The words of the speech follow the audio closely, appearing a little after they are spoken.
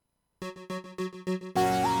Hello,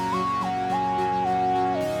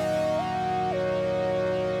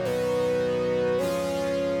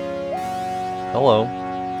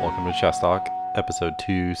 welcome to Chess Talk, episode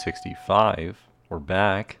 265. We're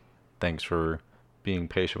back. Thanks for being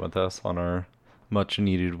patient with us on our much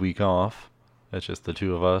needed week off. It's just the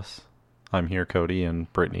two of us. I'm here, Cody,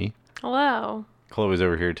 and Brittany. Hello. Chloe's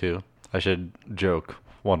over here too. I should joke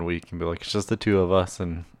one week and be like, it's just the two of us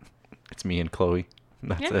and it's me and Chloe.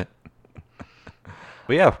 That's it.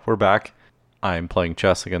 But yeah, we're back. I'm playing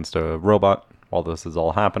chess against a robot while this is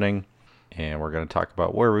all happening. And we're going to talk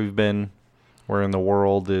about where we've been. Where in the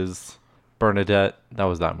world is Bernadette? That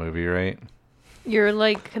was that movie, right? You're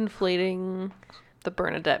like conflating the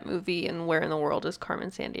Bernadette movie and Where in the World is Carmen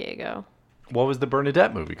Sandiego. What was the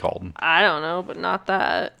Bernadette movie called? I don't know, but not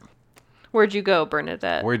that. Where'd you go,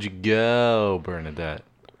 Bernadette? Where'd you go, Bernadette?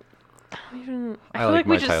 I feel like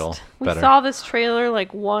my title better. We saw this trailer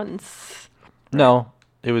like once. No,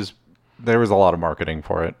 there was a lot of marketing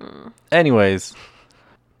for it. Anyways,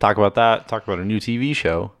 talk about that. Talk about a new TV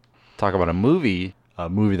show. Talk about a movie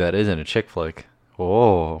that isn't a chick flick.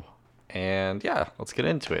 Oh, and yeah, let's get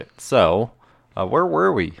into it. So, where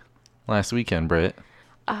were we last weekend, Britt?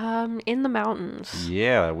 In the mountains.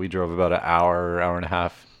 Yeah, we drove about an hour and a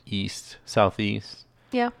half southeast.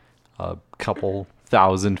 Yeah. A couple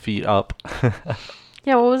thousand feet up.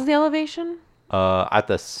 Yeah, what was the elevation? At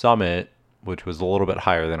the summit, which was a little bit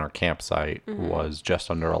higher than our campsite, was just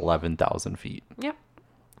under 11,000 feet. Yep.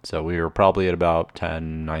 So we were probably at about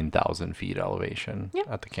 9,000 feet elevation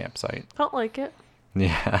at the campsite. Felt like it.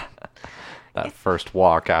 Yeah. That first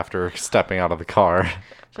walk after stepping out of the car.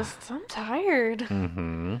 I'm tired.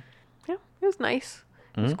 Mm-hmm. Yeah, it was nice.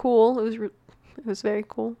 It was cool. It was very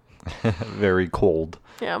cool. Very cold.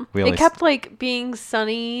 Yeah. It kept like being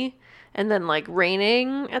sunny and then like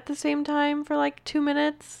raining at the same time for like 2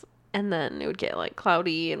 minutes. And then it would get like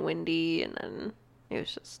cloudy and windy and then it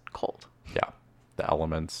was just cold. Yeah. The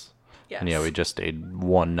elements. Yes. And yeah, we just stayed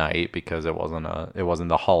one night because it wasn't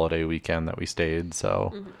the holiday weekend that we stayed,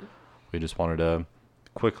 so we just wanted a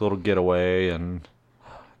quick little getaway and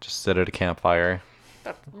just sit at a campfire.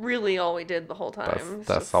 That's really all we did the whole time.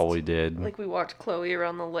 That's all we did. Like we walked Chloe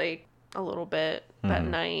around the lake a little bit that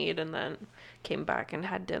night and then came back and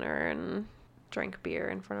had dinner and drank beer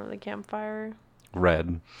in front of the campfire.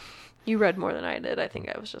 Read. You read more than I did. I think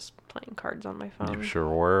I was just playing cards on my phone. You sure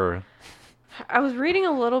were. I was reading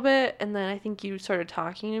a little bit, and then I think you started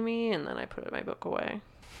talking to me, and then I put my book away.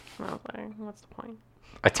 And I was like, what's the point?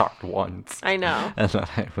 I talked once. I know. And then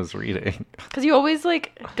I was reading. Because you always,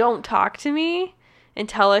 like, don't talk to me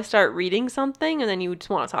until I start reading something, and then you just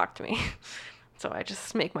want to talk to me. So I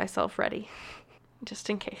just make myself ready, just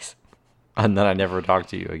in case. And then I never talked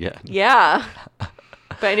to you again. Yeah.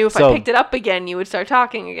 But I knew if I picked it up again, you would start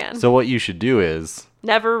talking again. So what you should do is...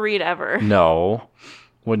 Never read ever. No.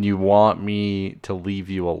 When you want me to leave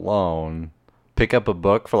you alone, pick up a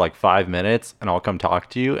book for like 5 minutes and I'll come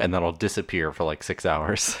talk to you and then I'll disappear for like 6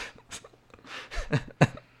 hours.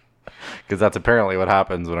 Because that's apparently what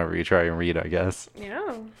happens whenever you try and read, I guess.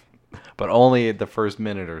 Yeah. But only at the first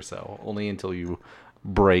minute or so. Only until you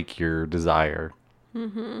break your desire.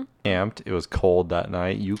 Mm-hmm. Camped. It was cold that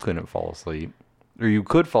night. You couldn't fall asleep. Or you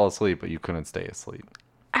could fall asleep, but you couldn't stay asleep.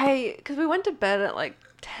 Because we went to bed at like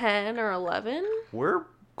 10 or 11. We're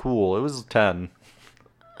cool. It was 10.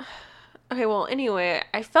 Okay, well, anyway,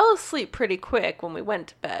 I fell asleep pretty quick when we went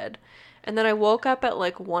to bed. And then I woke up at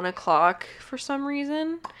like 1 o'clock for some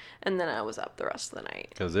reason. And then I was up the rest of the night.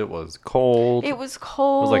 Because it was cold. It was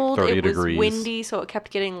cold. It was like 30 degrees. It was windy, so it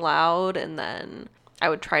kept getting loud. And then I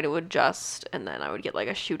would try to adjust. And then I would get like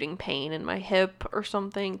a shooting pain in my hip or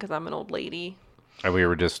something because I'm an old lady. And we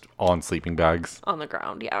were just on sleeping bags. On the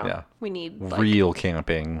ground, yeah. Yeah. We need like, real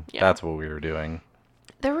camping. Yeah. That's what we were doing.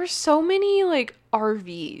 There were so many like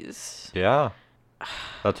RVs. Yeah.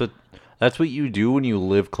 That's what you do when you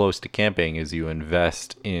live close to camping is you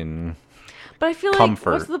invest in But I feel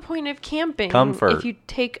comfort. like what's the point of camping Comfort. if you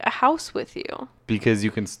take a house with you? Because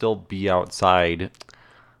you can still be outside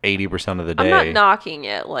 80% of the day. I'm not knocking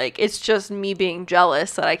it. Like, it's just me being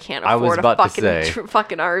jealous that I can't I was afford about a to fucking, say,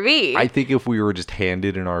 fucking RV. I think if we were just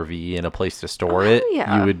handed an RV and a place to store it,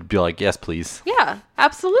 yeah. you would be like, yes, please. Yeah,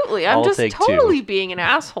 absolutely. I'm I'll just take totally two. being an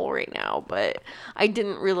asshole right now, but I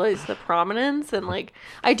didn't realize the prominence. And, like,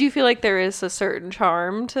 I do feel like there is a certain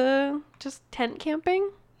charm to just tent camping.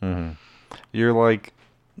 Mm-hmm. You're like,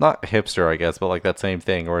 not hipster, I guess, but like that same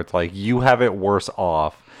thing where it's like you have it worse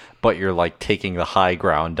off, but you're like taking the high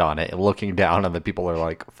ground on it and looking down and the people are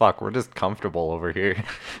like, fuck, we're just comfortable over here.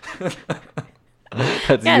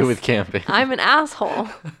 That's Yes. you with camping. I'm an asshole.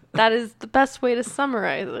 That is the best way to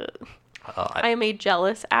summarize it. I I, am a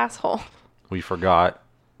jealous asshole. we forgot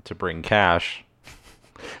to bring cash.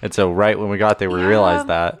 And so right when we got there, we realized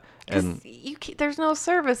that. And Because there's no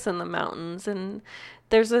service in the mountains, and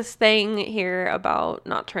there's this thing here about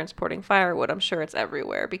not transporting firewood. I'm sure it's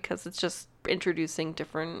everywhere because it's just introducing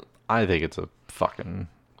different. I think it's a fucking...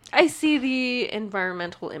 I see the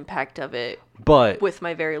environmental impact of it But with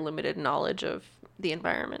my very limited knowledge of the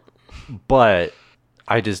environment. But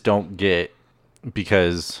I just don't get,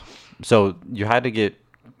 because so you had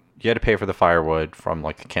to pay for the firewood from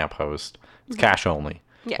like the camp host. It's cash only.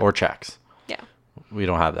 Yeah. Or checks. Yeah. We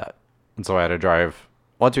don't have that. And so I had to drive,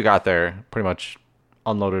 once we got there, pretty much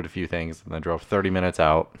unloaded a few things and then drove 30 minutes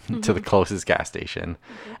out to the closest gas station.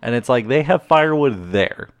 And it's like they have firewood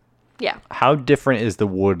there. Yeah. How different is the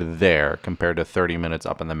wood there compared to 30 minutes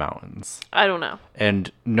up in the mountains? I don't know.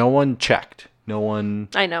 And no one checked. No one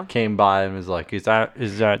I know. came by and was like, is that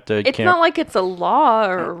the It's camp? not like it's a law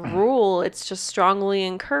or a rule. It's just strongly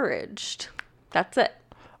encouraged. That's it.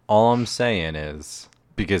 All I'm saying is,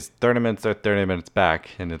 because 30 minutes there, 30 minutes back,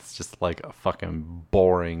 and it's just like a fucking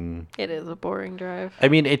boring... It is a boring drive. I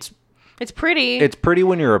mean, it's pretty. pretty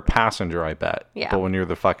when you're a passenger, I bet. Yeah. But when you're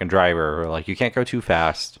the fucking driver, like, you can't go too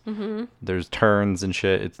fast. Mm-hmm. There's turns and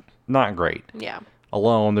shit. It's not great. Yeah.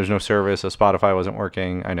 Alone, there's no service, so Spotify wasn't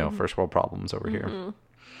working. I know, first world problems over here.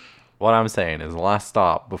 What I'm saying is, the last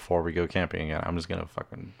stop before we go camping again, I'm just gonna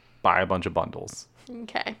fucking buy a bunch of bundles.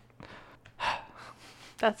 Okay.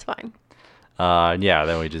 That's fine. Yeah,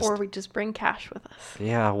 then we just... Or we just bring cash with us.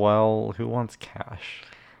 Yeah, well, who wants cash?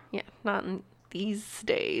 Yeah, not in these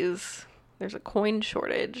days. There's a coin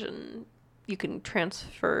shortage, and you can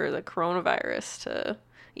transfer the coronavirus to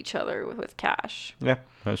each other with cash. Yeah,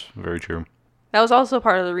 that's very true. That was also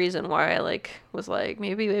part of the reason why I was like,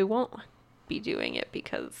 maybe they won't be doing it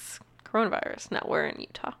because coronavirus. Now we're in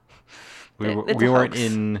Utah. We It's a weren't hoax.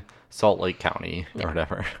 in Salt Lake County or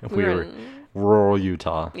whatever. We We're were in- rural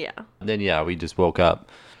Utah. Yeah. Then yeah, we just woke up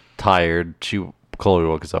tired. Chloe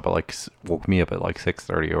woke me up at like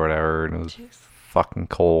 6:30 or whatever, and it was fucking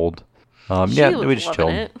cold. She Yeah, was we just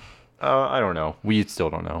loving chilled. it. I don't know. We still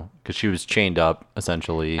don't know because she was chained up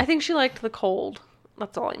essentially. I think she liked the cold.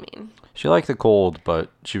 That's all I mean. She liked the cold, but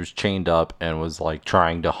she was chained up and was like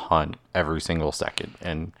trying to hunt every single second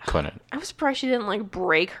and couldn't. I was surprised she didn't like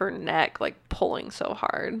break her neck like pulling so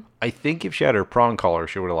hard. I think if she had her prong collar,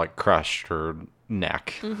 she would have like crushed her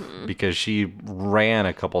neck because she ran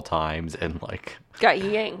a couple times and like Got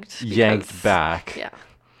yanked. yanked because- back. Yeah.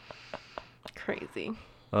 Crazy.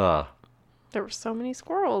 Uh, There were so many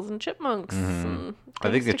squirrels and chipmunks. And I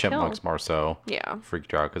think things the to kill. chipmunks more so Yeah.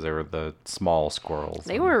 freaked her out because they were the small squirrels.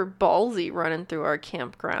 They and were ballsy running through our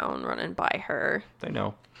campground, running by her. They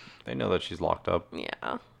know that she's locked up.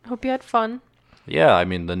 Yeah. Hope you had fun. Yeah, I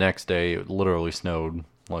mean the next day it literally snowed,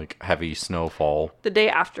 like heavy snowfall. The day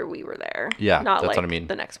after we were there. Yeah, Not that's like what I mean.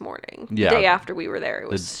 the next morning. Yeah. The day after we were there, it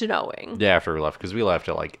was snowing. Yeah, after we left, because we left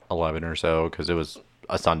at like 11 or so, because it was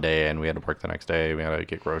a Sunday and we had to work the next day. We had to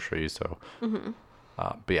get groceries, so.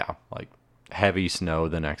 But yeah, like heavy snow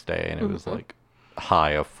the next day, and it was like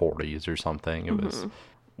high of 40s or something. It was.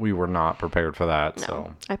 We were not prepared for that,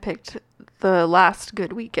 so I picked the last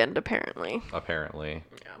good weekend, apparently. apparently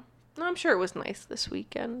No, I'm sure it was nice this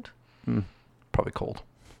weekend. probably cold.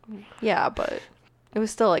 Yeah, but it was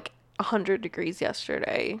still like 100 degrees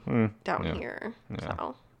yesterday down yeah. here. Yeah.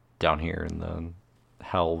 So Down here in the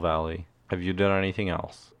Hell Valley. Have you done anything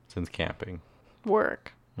else since camping?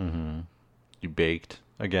 work. You baked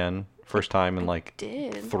again? First time in like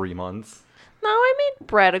Did. 3 months? No, I made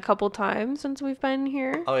bread a couple times since we've been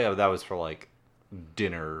here. Oh yeah, that was for like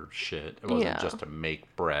dinner shit. It wasn't Yeah. just to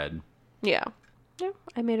make bread. Yeah. Yeah.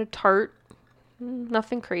 I made a tart.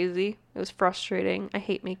 Nothing crazy. It was frustrating. I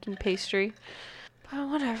hate making pastry. But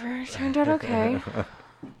whatever. It turned out okay.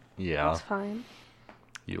 Yeah. It's fine.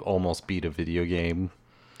 You almost beat a video game.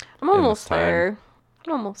 I'm almost time. there.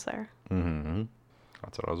 I'm almost there.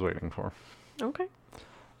 That's what I was waiting for. Okay.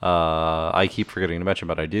 I keep forgetting to mention,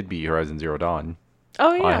 but I did beat Horizon Zero Dawn.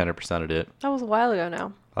 Oh, yeah. I 100%ed it. That was a while ago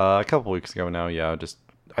now. A couple weeks ago now, yeah.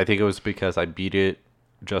 I think it was because I beat it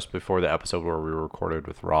just before the episode where we recorded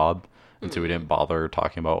with Rob, and so we didn't bother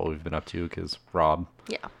talking about what we've been up to because Rob.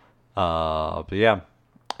 Yeah. But yeah,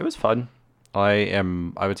 it was fun. I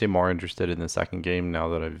would say, more interested in the second game now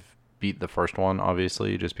that I've beat the first one,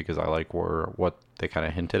 obviously, just because I like what they kind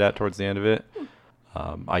of hinted at towards the end of it.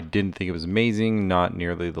 I didn't think it was amazing, not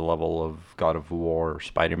nearly the level of God of War or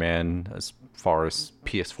Spider-Man as far as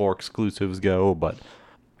PS4 exclusives go, but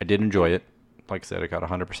I did enjoy it. Like I said, I got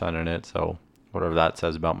 100% in it, so whatever that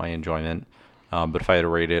says about my enjoyment. But if I had to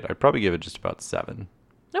rate it, I'd probably give it just about 7.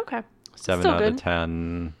 Okay. 7 Still out good. of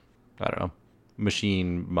 10. I don't know.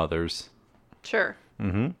 Machine mothers. Sure.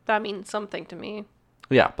 Mm-hmm. That means something to me.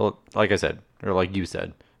 Yeah, but like I said, or like you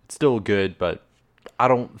said, it's still good, but I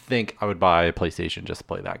don't think I would buy a PlayStation just to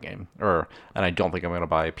play that game. And I don't think I'm going to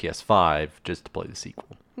buy a PS5 just to play the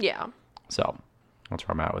sequel. Yeah. So that's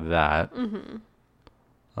where I'm at with that.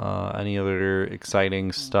 Mm-hmm. Any other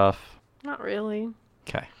exciting stuff? Not really.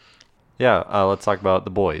 Okay. Yeah, let's talk about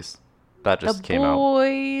The Boys. That just came out.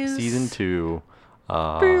 Boys. Season 2.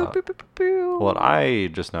 Boo, boo, boo, boo, boo. What I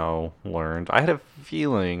just now learned, I had a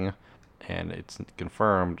feeling, and it's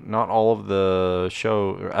confirmed, not all of the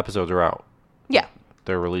show or episodes are out. Yeah.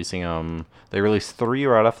 They're releasing them. They released 3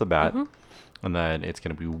 right off the bat, and then it's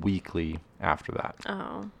going to be weekly after that.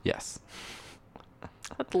 Oh. Yes.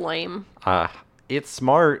 That's lame. It's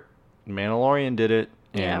smart. Mandalorian did it,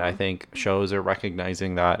 and Yeah. I think shows are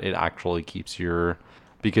recognizing that it actually keeps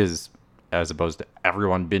because as opposed to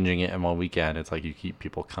everyone binging it in one weekend, it's like you keep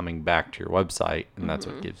people coming back to your website, and that's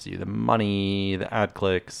what gives you the money, the ad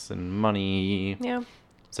clicks, and money. Yeah.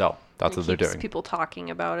 So that's what they're Keeps doing. people talking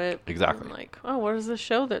about it. Exactly. And like, oh, what is this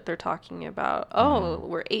show that they're talking about? Oh,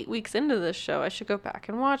 we're 8 weeks into this show. I should go back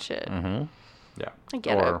and watch it. Mm-hmm. Yeah. I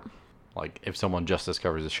get or, it. like, if someone just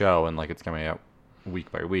discovers a show and, like, it's coming out week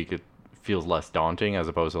by week, it feels less daunting as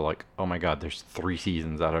opposed to, like, oh my god, there's 3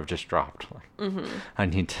 seasons that have just dropped. Like, I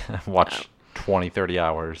need to watch 20, 30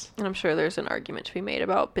 hours. And I'm sure there's an argument to be made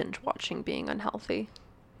about binge watching being unhealthy.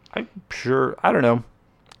 I'm sure, I don't know.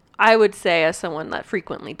 I would say, as someone that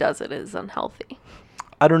frequently does it, is unhealthy.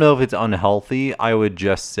 I don't know if it's unhealthy. I would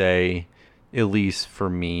just say, at least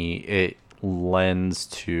for me, it lends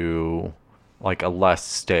to like a less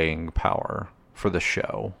staying power for the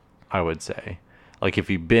show, I would say. Like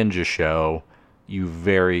if you binge a show, you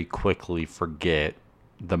very quickly forget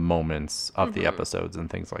the moments of the episodes and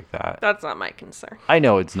things like that. That's not my concern. I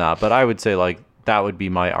know it's not, but I would say like that would be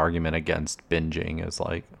my argument against binging is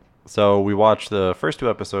like, so we watched the first 2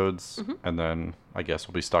 episodes and then I guess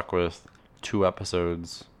we'll be stuck with 2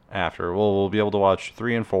 episodes after. We'll be able to watch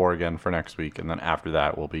 3 and 4 again for next week. And then after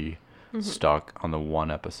that, we'll be stuck on the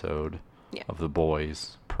 1 episode of The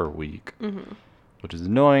Boys per week, which is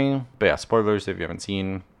annoying. But yeah, spoilers if you haven't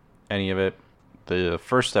seen any of it. The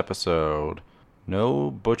first episode,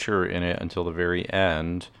 no Butcher in it until the very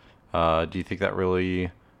end. Do you think that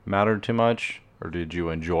really mattered too much? Or did you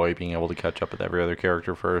enjoy being able to catch up with every other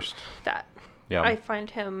character first? That. Yeah. I find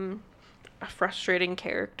him a frustrating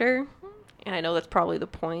character. And I know that's probably the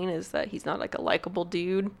point, is that he's not like a likable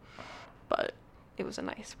dude. But it was a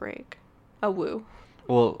nice break. A woo.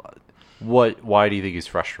 Well, why do you think he's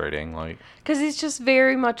frustrating? Like, Because he's just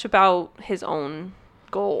very much about his own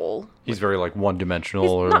goal. he's very like one-dimensional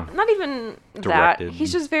He's or not even directed. that.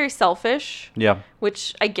 He's just very selfish. yeah.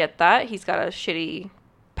 Which I get that. He's got a shitty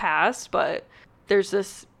past, but there's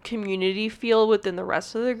this community feel within the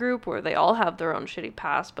rest of the group where they all have their own shitty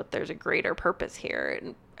past, but there's a greater purpose here.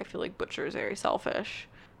 And I feel like Butcher is very selfish.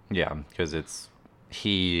 Yeah, because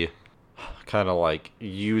he kind of like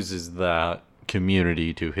uses that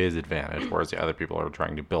community to his advantage, whereas the other people are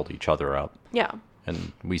trying to build each other up. Yeah.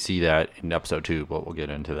 And we see that in episode 2, but we'll get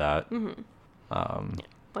into that.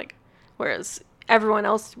 Like, whereas everyone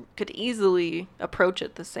else could easily approach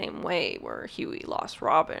it the same way, where Huey lost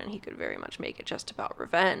Robin. He could very much make it just about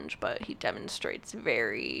revenge, but he demonstrates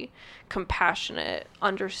very compassionate,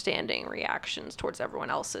 understanding reactions towards everyone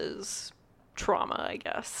else's trauma, I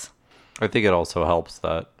guess. I think it also helps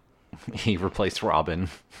that he replaced Robin.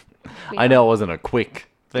 Yeah. I know it wasn't a quick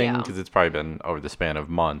thing Yeah. because it's probably been over the span of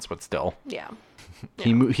months, but still, Yeah.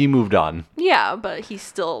 he moved on. Yeah, but he's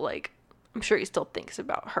still, like, I'm sure he still thinks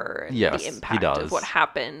about her and Yes, the he impact does. of what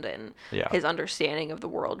happened, and Yeah. his understanding of the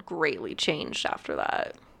world greatly changed after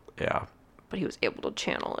that. Yeah. But he was able to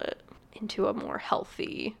channel it into a more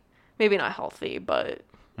healthy, maybe not healthy, but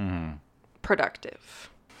productive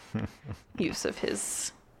use of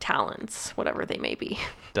his talents, whatever they may be.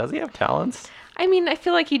 Does he have talents? I mean, I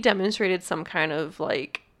feel like he demonstrated some kind of,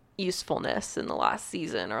 like, usefulness in the last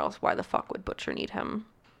season, or else why the fuck would Butcher need him?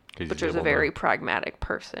 'Cause he's Butcher's a able to- very pragmatic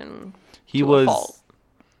person. He to a was fault.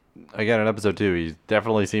 again in episode 2. He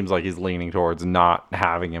definitely seems like he's leaning towards not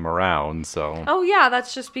having him around. So Oh, yeah,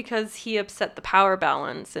 that's just because he upset the power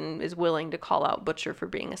balance and is willing to call out Butcher for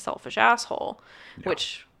being a selfish asshole,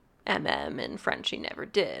 which MM and Frenchie never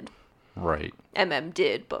did. right, MM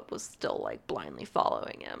did, but was still, like, blindly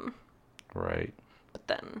following him. right. But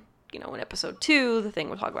then, you know, in episode 2, the thing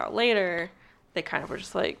we'll talk about later, they kind of were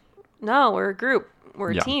just like, no, we're a group.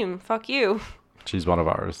 We're a Yeah. team. Fuck you. She's one of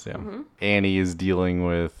ours. Yeah. Annie is dealing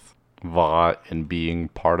with Vought and being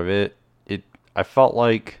part of it. I felt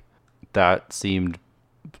like that seemed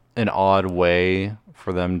an odd way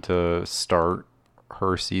for them to start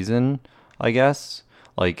her season, I guess.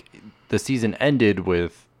 Like, the season ended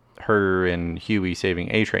with her and Huey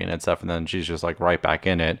saving A-Train and stuff, and then she's just, like, right back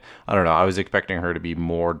in it. I don't know. I was expecting her to be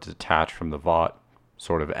more detached from the Vought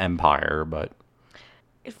sort of empire, but...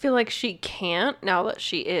 I feel like she can't now that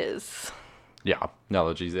she is. Yeah, now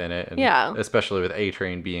that she's in it. And yeah. Especially with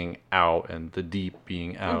A-Train being out and the Deep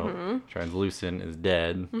being out. Mm-hmm. Translucent is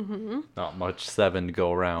dead. Mm-hmm. Not much 7 to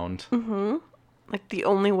go around. Mm-hmm. Like, the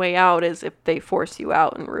only way out is if they force you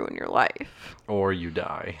out and ruin your life. Or you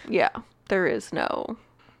die. Yeah. There is no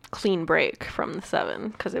clean break from the 7,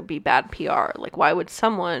 because it'd be bad PR. Like, why would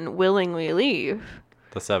someone willingly leave?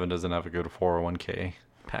 The 7 doesn't have a good 401k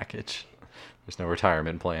package. There's no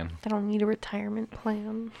retirement plan. They don't need a retirement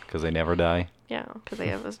plan. Because they never die. Yeah, because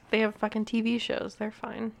they have fucking TV shows. They're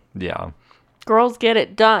fine. Yeah. Girls get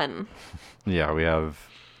it done. Yeah, we have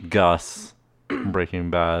Gus,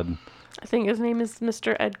 Breaking Bad. I think his name is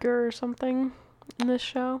Mr. Edgar or something in this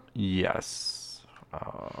show. Yes.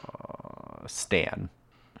 Stan.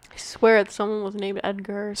 I swear that someone was named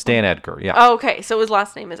Edgar. Or Stan Edgar, yeah. Oh, okay. So his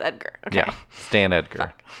last name is Edgar. Okay. Yeah, Stan Edgar.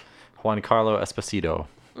 Fuck. Juan Carlo Esposito.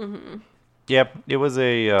 Mm-hmm. Yep, it was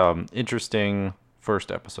a interesting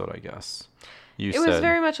first episode, I guess. It was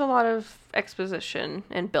very much a lot of exposition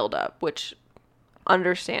and build-up, which,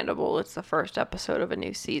 understandable. It's the first episode of a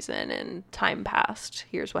new season, and time passed.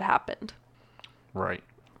 Here's what happened. Right.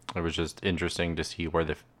 It was just interesting to see where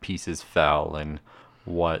the pieces fell and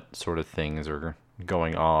what sort of things are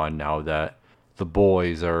going on now that the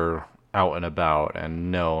boys are out and about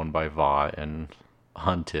and known by Vought and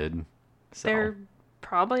hunted. So. They're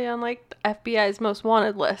probably on, like, the FBI's most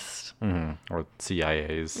wanted list. Mm-hmm. Or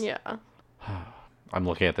CIA's. Yeah. I'm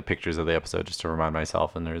looking at the pictures of the episode just to remind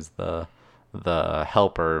myself, and there's the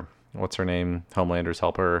helper. What's her name? Homelander's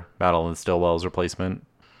helper. Madeline Stillwell's replacement.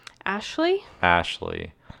 Ashley?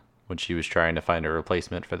 Ashley. When she was trying to find a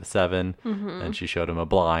replacement for the 7, and she showed him a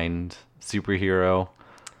blind superhero,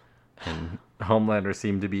 and Homelander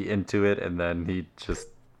seemed to be into it, and then he just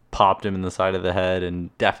popped him in the side of the head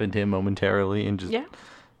and deafened him momentarily, and just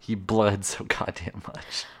he bled so goddamn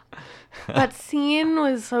much. That scene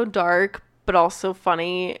was so dark, but also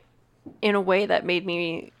funny in a way that made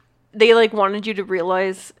me... They, like, wanted you to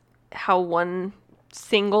realize how one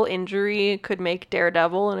single injury could make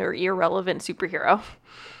Daredevil an irrelevant superhero.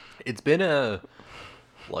 It's been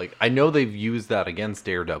I know they've used that against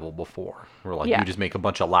Daredevil before. Where, you just make a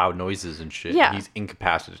bunch of loud noises and shit. Yeah. And he's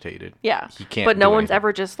incapacitated. Yeah. He can't But no do one's anything.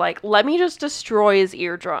 ever just like, let me just destroy his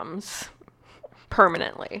eardrums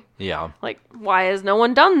permanently. Yeah. Like, why has no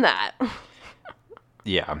one done that?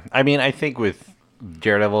 Yeah. I mean, I think with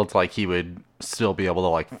Daredevil, it's like he would still be able to,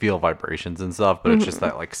 like, feel vibrations and stuff, but it's just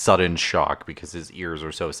that, like, sudden shock because his ears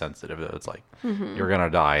are so sensitive that it's like, you're going to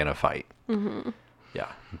die in a fight. Mm-hmm.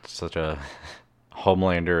 Yeah. It's such a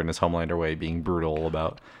Homelander in his Homelander way being brutal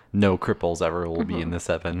about no cripples ever will be in the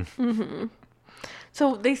 7. Mm-hmm.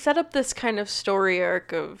 So they set up this kind of story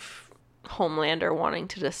arc of Homelander wanting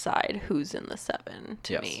to decide who's in the 7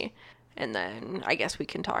 to me. And then I guess we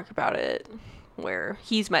can talk about it where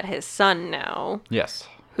he's met his son now. Yes.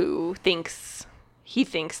 Who thinks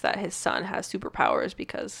that his son has superpowers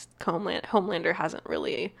because Homelander hasn't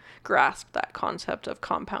really grasped that concept of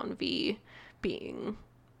Compound V being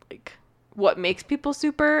like what makes people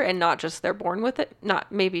super and not just they're born with it. Not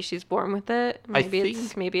maybe she's born with it.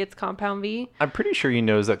 Maybe it's Compound V. I'm pretty sure he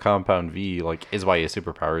knows that Compound V is why he has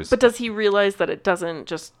superpowers. But does he realize that it doesn't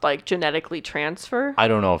just like genetically transfer? I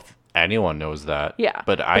don't know if anyone knows that. Yeah.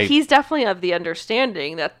 But he's definitely of the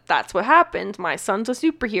understanding that that's what happened. My son's a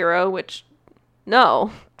superhero, which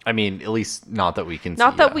no. I mean, at least not that we can see.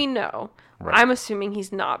 Not that we know. Right. I'm assuming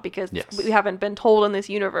he's not because we haven't been told in this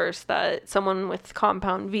universe that someone with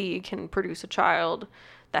Compound V can produce a child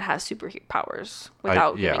that has superpowers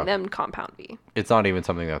without giving them Compound V. It's not even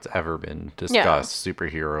something that's ever been discussed,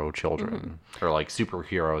 superhero children. Or like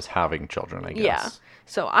superheroes having children, I guess. Yeah.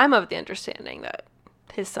 So I'm of the understanding that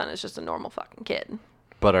his son is just a normal fucking kid.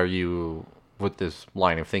 But are you, with this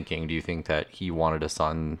line of thinking, do you think that he wanted a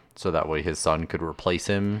son so that way his son could replace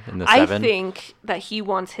him in the 7? I think that he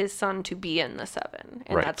wants his son to be in the 7.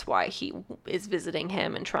 And that's why he is visiting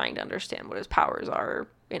him and trying to understand what his powers are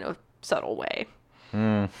in a subtle way.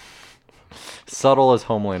 Subtle as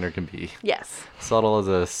Homelander can be. Yes. Subtle as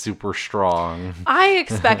a super strong. I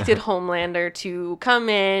expected Homelander to come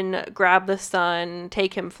in, grab the son,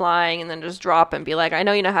 take him flying, and then just drop and be like, I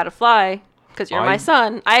know you know how to fly. because you're my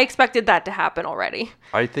son. I expected that to happen already.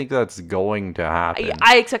 I think that's going to happen.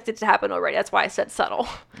 I expected it to happen already. That's why I said subtle.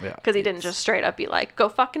 Yeah. Because he didn't just straight up be like, go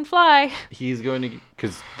fucking fly. He's going to,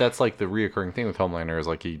 because that's like the reoccurring thing with Homelander is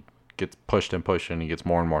like he gets pushed and pushed and he gets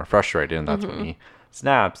more and more frustrated, and that's when he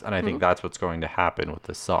snaps. And I think that's what's going to happen with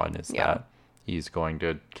the son is that he's going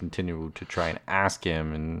to continue to try and ask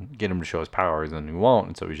him and get him to show his powers, and he won't.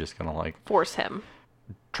 And so he's just going to like force him.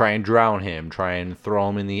 Try and drown him, try and throw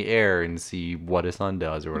him in the air and see what his son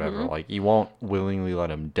does or whatever. Like, he won't willingly let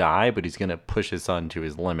him die, but he's going to push his son to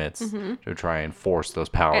his limits to try and force those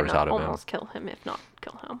powers out of him. Almost kill him, if not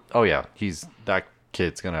kill him. Oh, yeah. That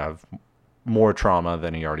kid's going to have more trauma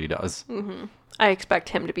than he already does. I expect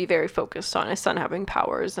him to be very focused on his son having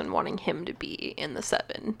powers and wanting him to be in the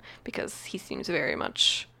 7 because he seems very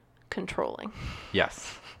much controlling.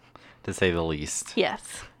 Yes, to say the least.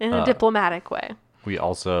 Yes, in a diplomatic way. We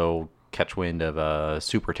also catch wind of a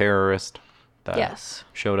super terrorist that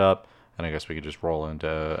showed up. And I guess we could just roll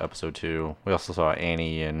into episode 2. We also saw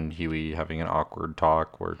Annie and Huey having an awkward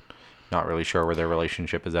talk. We're not really sure where their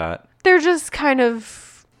relationship is at. They're just kind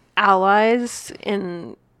of allies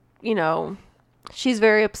in, she's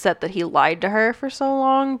very upset that he lied to her for so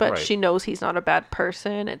long, but she knows he's not a bad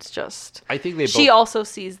person. It's just, I think she also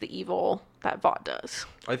sees the evil that Vought does.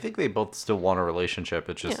 I think they both still want a relationship.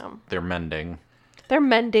 It's just they're mending. They're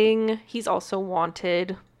mending. He's also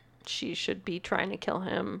wanted. She should be trying to kill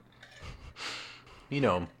him.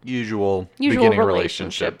 Usual beginning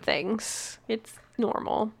relationship things. It's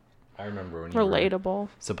normal. I remember when relatable. You were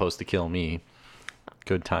supposed to kill me.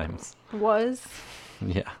 Good times. Was.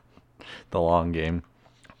 Yeah. The long game.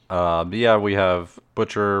 But yeah, we have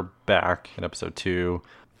Butcher back in episode 2.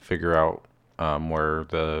 Figure out where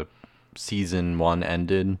the season 1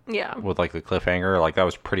 ended. Yeah. With like the cliffhanger. Like that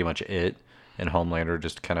was pretty much it. And Homelander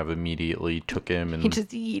just kind of immediately took him and... He just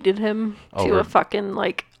yeeted him to a fucking,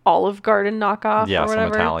 like, Olive Garden knockoff or whatever.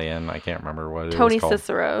 Yeah, some Italian. I can't remember what it was called. Tony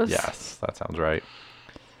Cicero's. Yes, that sounds right.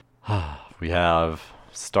 We have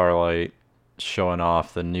Starlight showing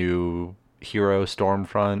off the new hero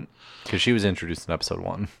Stormfront, because she was introduced in episode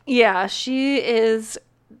 1. Yeah, she is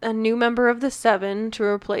a new member of the 7 to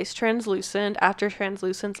replace Translucent after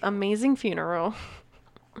Translucent's amazing funeral.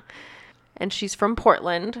 And she's from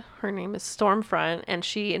Portland. Her name is Stormfront, and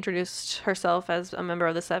she introduced herself as a member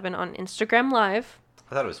of the 7 on Instagram Live.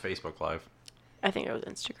 I thought it was Facebook Live. I think it was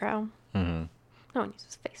Instagram. No one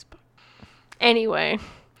uses Facebook. Anyway,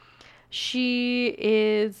 she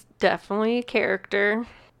is definitely a character.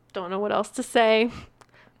 Don't know what else to say,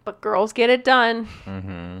 but girls get it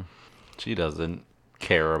done. She doesn't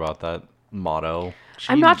care about that motto.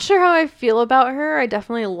 I'm not sure how I feel about her. I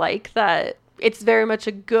definitely like that it's very much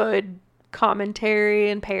a good commentary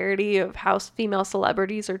and parody of how female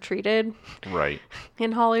celebrities are treated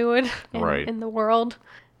in Hollywood and in the world,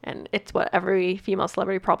 and it's what every female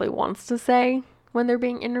celebrity probably wants to say when they're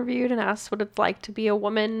being interviewed and asked what it's like to be a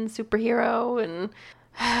woman superhero, and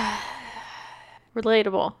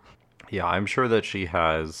relatable. Yeah, I'm sure that she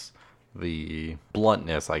has the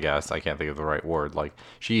bluntness, I guess. I can't think of the right word. Like,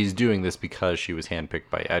 she's doing this because she was handpicked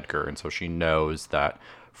by Edgar, and so she knows that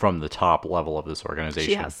from the top level of this organization,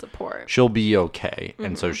 she has support. She'll be okay.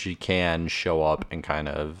 And so she can show up and kind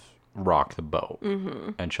of rock the boat,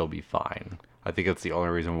 and she'll be fine. I think that's the only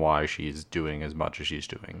reason why she's doing as much as she's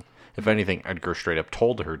doing. If anything, Edgar straight up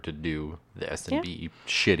told her to do this and be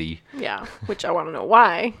shitty. Yeah, which I want to know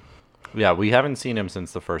why. Yeah, we haven't seen him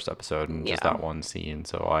since the first episode and just that one scene,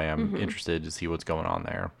 so I am interested to see what's going on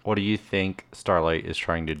there. What do you think Starlight is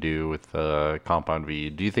trying to do with the Compound V?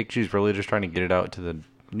 Do you think she's really just trying to get it out to the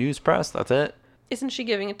news press? That's it? Isn't she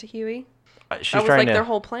giving it to Huey? She's that was like their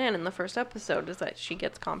whole plan in the first episode, is that she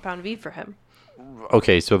gets Compound V for him.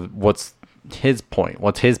 Okay, so what's his point?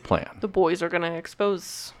 What's his plan? The boys are going to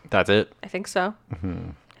expose. That's it? I think so.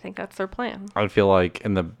 I think that's their plan. I feel like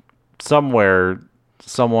somewhere,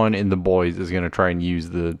 someone in the boys is going to try and use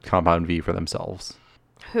the Compound V for themselves.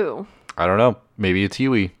 Who? I don't know. Maybe it's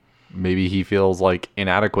Huey. Maybe he feels like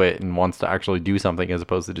inadequate and wants to actually do something as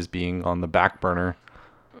opposed to just being on the back burner.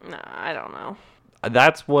 Nah, I don't know.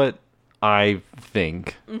 That's what I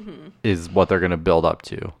think is what they're going to build up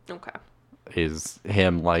to. Okay. Is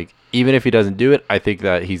him, like, even if he doesn't do it, I think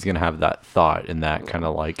that he's going to have that thought and that kind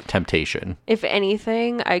of, like, temptation. If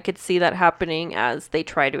anything, I could see that happening as they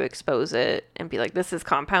try to expose it and be like, this is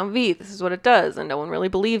Compound V, this is what it does, and no one really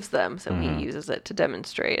believes them, so he uses it to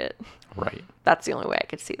demonstrate it. Right. That's the only way I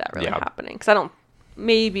could see that really happening. Because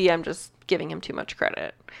maybe I'm just giving him too much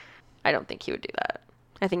credit. I don't think he would do that.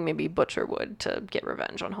 I think maybe Butcher would, to get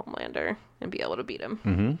revenge on Homelander and be able to beat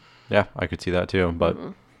him. Yeah, I could see that too, but...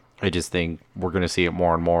 I just think we're going to see it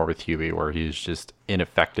more and more with Huey, where he's just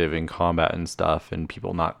ineffective in combat and stuff, and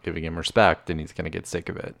people not giving him respect, and he's going to get sick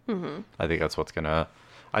of it. Mm-hmm. I think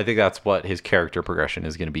that's what his character progression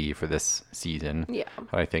is going to be for this season. Yeah.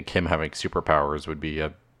 I think him having superpowers would be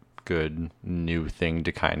a good new thing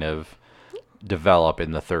to kind of develop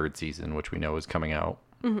in the third season, which we know is coming out.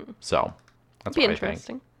 Mm-hmm. So that's what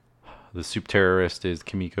interesting. I think. The soup terrorist is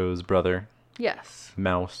Kimiko's brother. Yes.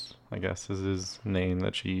 Mouse, I guess, is his name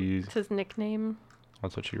that she... It's his nickname.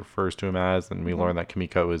 That's what she refers to him as. And we learn that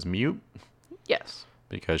Kimiko is mute. Yes.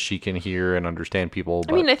 Because she can hear and understand people.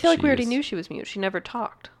 But I feel like we already knew she was mute. She never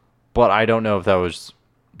talked. But I don't know if that was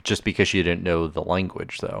just because she didn't know the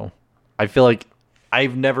language, though. I feel like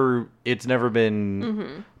it's never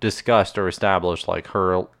been discussed or established, like,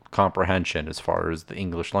 her comprehension as far as the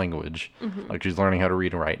English language. Like, she's learning how to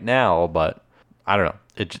read and write now, but I don't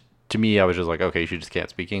know. To me, I was just like, okay, she just can't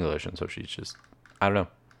speak English, and so she's just, I don't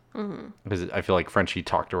know. Because I feel like Frenchie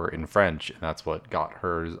talked to her in French, and that's what got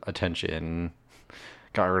her attention,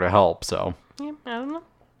 got her to help, so. Yeah, I don't know.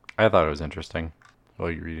 I thought it was interesting. What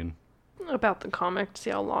are you reading? About the comic, to see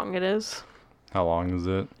how long it is. How long is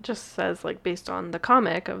it? It just says, like, based on the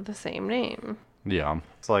comic of the same name. Yeah.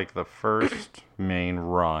 It's like the first main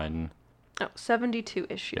run. Oh, 72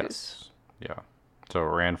 issues. Yes. Yeah. So it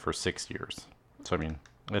ran for 6 years. So, I mean,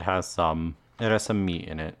 it has some meat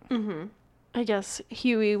in it. Mm-hmm. I guess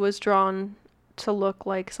Huey was drawn to look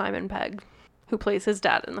like Simon Pegg, who plays his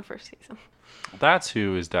dad in the first season. That's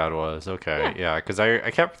who his dad was. Okay. Yeah. Because I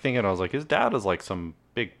kept thinking, I was like, his dad is like some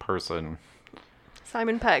big person.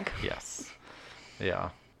 Simon Pegg. Yes. Yeah.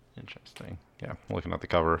 Interesting. Yeah. Looking at the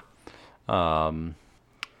cover.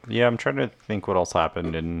 Yeah, I'm trying to think what else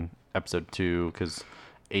happened in episode 2, because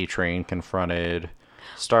A-Train confronted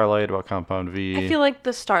Starlight about Compound V. I feel like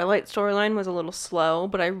the Starlight storyline was a little slow,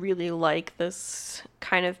 but I really like this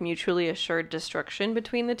kind of mutually assured destruction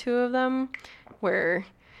between the two of them, where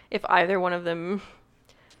if either one of them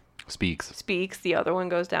speaks, the other one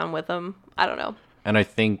goes down with them. I don't know. And I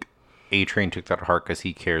think A-Train took that to heart because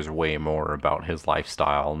he cares way more about his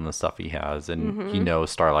lifestyle and the stuff he has, and he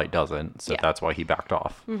knows Starlight doesn't, so that's why he backed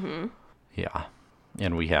off. Mm-hmm. Yeah.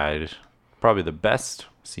 And we had probably the best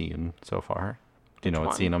scene so far. Do you know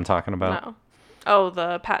what scene I'm talking about? No. Oh,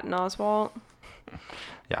 the Patton Oswalt.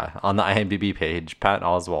 Yeah, on the IMDb page, Patton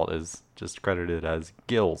Oswalt is just credited as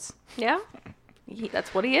Gills. Yeah,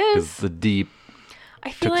 that's what he is. The Deep.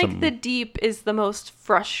 I feel like the Deep is the most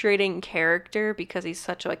frustrating character because he's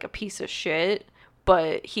such like a piece of shit,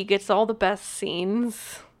 but he gets all the best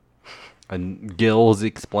scenes. And Gills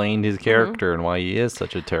explained his character and why he is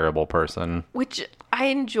such a terrible person. Which I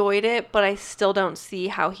enjoyed it, but I still don't see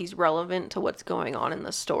how he's relevant to what's going on in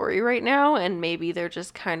the story right now. And maybe they're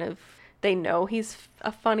just kind of, they know he's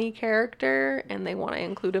a funny character and they want to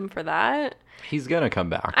include him for that. He's going to come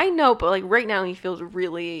back. I know, but like right now he feels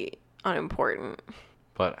really unimportant.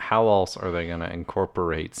 But how else are they going to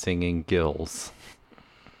incorporate singing Gills?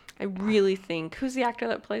 I really think, who's the actor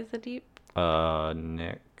that plays the Deep?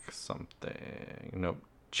 Nick something. Nope.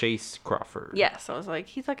 Chase Crawford. Yes, I was like,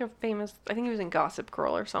 he's like a famous, I think he was in Gossip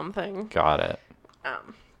Girl or something. Got it.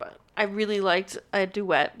 But I really liked a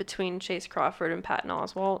duet between Chase Crawford and Patton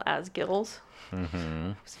Oswalt as Gills. Mm-hmm.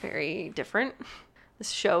 It was very different. This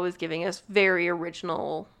show is giving us very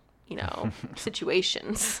original,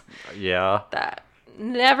 situations. Yeah. That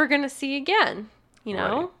never gonna see again,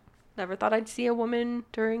 Right. Never thought I'd see a woman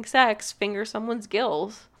during sex finger someone's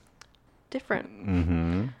gills. Different.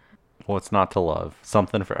 Mm-hmm. What's not to love?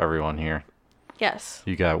 Something for everyone here. Yes.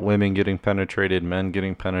 You got women getting penetrated, men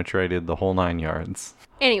getting penetrated, the whole 9 yards.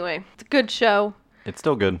 Anyway, it's a good show. It's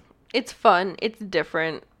still good. It's fun. It's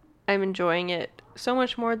different. I'm enjoying it so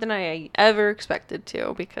much more than I ever expected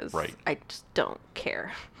to because I just don't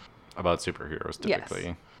care. About superheroes, typically.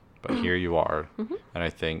 Yes. But here you are. Mm-hmm. And I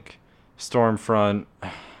think Stormfront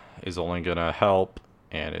is only going to help,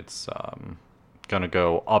 and it's going to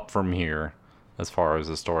go up from here as far as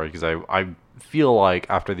the story, because I feel like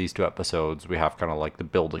after these 2 episodes we have kind of like the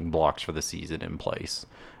building blocks for the season in place,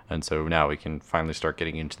 and so now we can finally start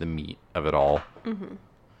getting into the meat of it all. Mm-hmm.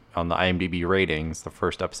 On the IMDb ratings, the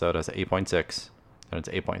first episode has 8.6, then it's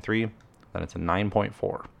 8.3, then it's a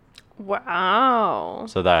 9.4. Wow.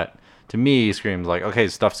 So that to me screams like, okay,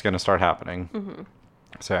 stuff's going to start happening. Mm-hmm.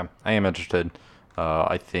 So yeah, I am interested.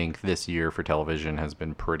 I think this year for television has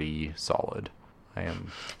been pretty solid. I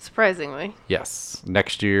am. Surprisingly. Yes.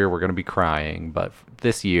 Next year, we're going to be crying. But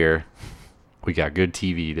this year, we got good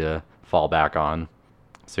TV to fall back on.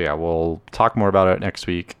 So yeah, we'll talk more about it next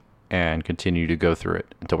week and continue to go through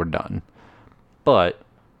it until we're done. But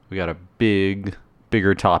we got a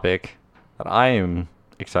bigger topic that I am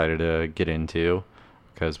excited to get into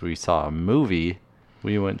because we saw a movie.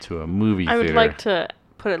 We went to a movie theater. I would like to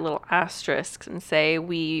put a little asterisk and say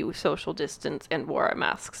we social distance and wore our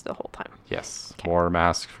masks the whole time. Yes. Okay. Wore a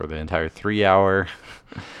mask for the entire 3-hour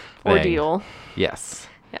ordeal. Yes.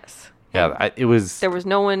 Yes. Yeah, it was... There was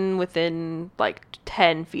no one within, like,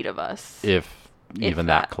 10 feet of us. If even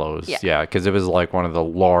that close. Yeah, because it was, like, one of the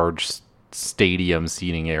large stadium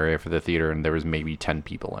seating area for the theater, and there was maybe 10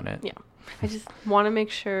 people in it. Yeah. I just want to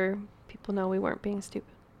make sure people know we weren't being stupid.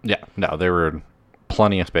 Yeah. No, there were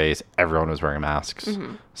plenty of space. Everyone was wearing masks.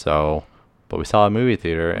 Mm-hmm. So... But we saw a movie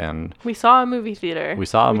theater, and... We saw a movie theater. We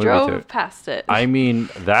drove past it. I mean,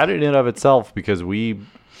 that in and of itself, because we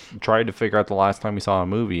tried to figure out the last time we saw a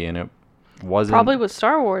movie, and it wasn't... Probably was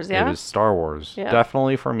Star Wars, yeah? It was Star Wars. Yeah.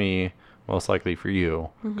 Definitely for me, most likely for you,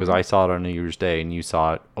 because I saw it on New Year's Day, and you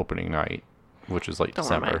saw it opening night, which was late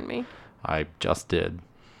December. Don't remind me. I just did.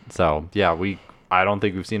 So, yeah, I don't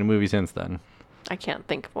think we've seen a movie since then. I can't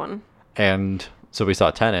think of one. And... So we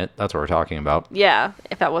saw Tenet. That's what we're talking about. Yeah,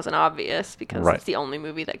 if that wasn't obvious, because it's the only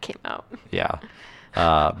movie that came out. Yeah.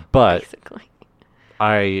 But basically,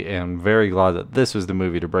 I am very glad that this was the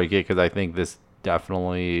movie to break it, because I think this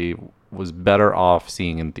definitely was better off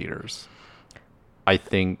seeing in theaters. I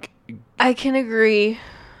think... I can agree.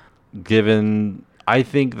 I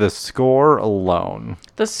think the score alone...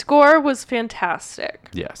 The score was fantastic.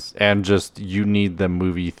 Yes. And just, you need the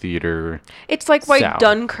movie theater It's like why sound.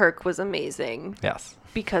 Dunkirk was amazing. Yes.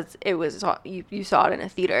 Because it was you saw it in a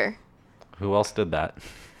theater. Who else did that?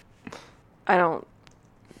 I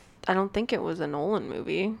don't think it was a Nolan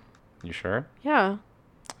movie. You sure? Yeah.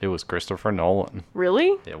 It was Christopher Nolan.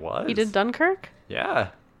 Really? It was. He did Dunkirk? Yeah.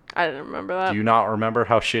 I didn't remember that. Do you not remember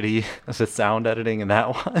how shitty the sound editing in that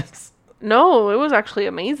was? No, it was actually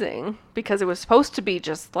amazing because it was supposed to be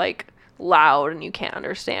just like loud and you can't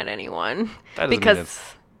understand anyone because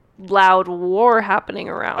loud war happening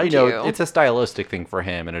around you. I know it's a stylistic thing for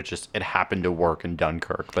him, and it happened to work in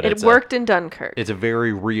Dunkirk, but it worked in Dunkirk. It's a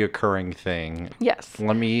very reoccurring thing. Yes.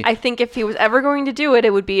 I think if he was ever going to do it,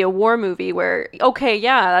 it would be a war movie where, okay,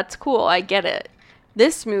 yeah, that's cool, I get it.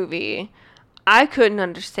 This movie, I couldn't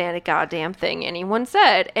understand a goddamn thing anyone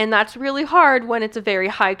said, and that's really hard when it's a very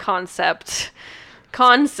high concept.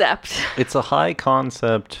 It's a high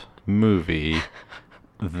concept movie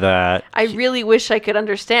that I really wish I could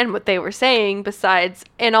understand what they were saying besides,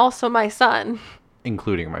 and also my son.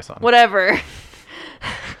 Including my son. Whatever.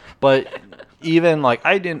 But even like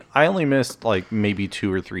I only missed like maybe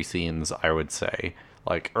 2 or 3 scenes, I would say.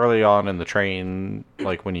 Like early on in the train,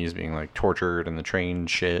 like when he's being like tortured in the train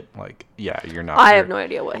shit, like yeah, I have no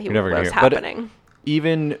idea what was happening. But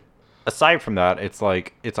even aside from that, it's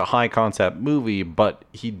like it's a high concept movie, but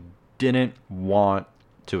he didn't want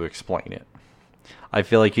to explain it. I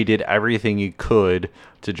feel like he did everything he could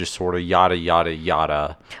to just sort of yada yada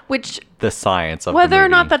yada. Which the science of whether the movie. or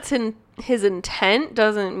not that's in his intent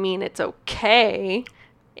doesn't mean it's okay.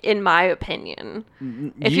 In my opinion,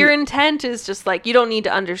 if your intent is just like, you don't need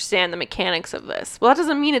to understand the mechanics of this, well, that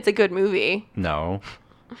doesn't mean it's a good movie. No.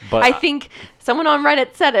 But I think someone on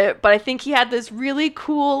Reddit said it, but I think he had this really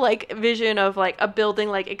cool like vision of like a building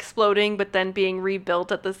like exploding, but then being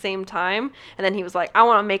rebuilt at the same time. And then he was like, I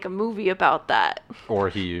want to make a movie about that. Or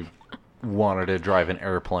he wanted to drive an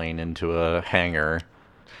airplane into a hangar.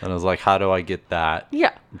 And I was like, how do I get that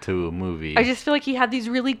to a movie? I just feel like he had these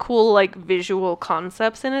really cool, like, visual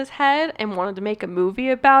concepts in his head and wanted to make a movie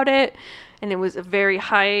about it. And it was a very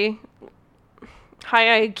high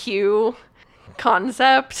IQ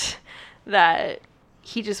concept that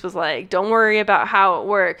he just was like, don't worry about how it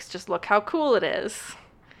works. Just look how cool it is.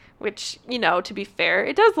 Which, you know, to be fair,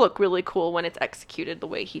 it does look really cool when it's executed the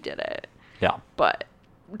way he did it. Yeah. But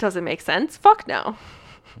does it make sense? Fuck no.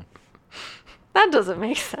 That doesn't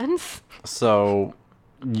make sense. So,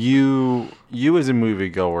 you as a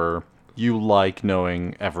moviegoer, you like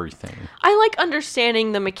knowing everything. I like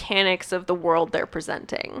understanding the mechanics of the world they're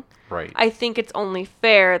presenting. Right. I think it's only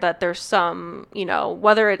fair that there's some, you know,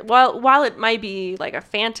 while it might be like a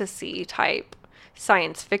fantasy type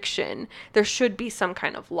science fiction, there should be some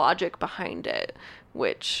kind of logic behind it,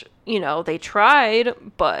 which, you know, they tried,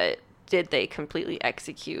 but did they completely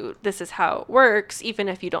execute? This is how it works, even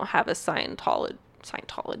if you don't have a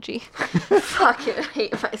Scientology. Fuck it, I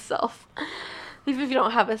hate myself. Even if you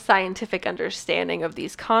don't have a scientific understanding of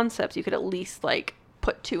these concepts, you could at least like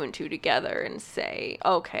put 2 and 2 together and say,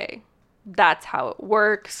 okay, that's how it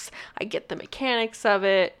works. I get the mechanics of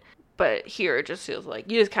it. But here it just feels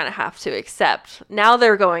like you just kind of have to accept. Now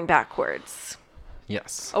they're going backwards.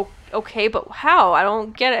 Yes. Oh, okay, but how? I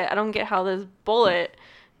don't get it. I don't get how this bullet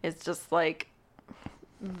is just like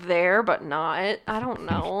there but not. I don't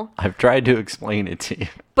know. I've tried to explain it to you.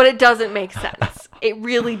 But it doesn't make sense. It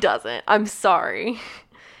really doesn't. I'm sorry.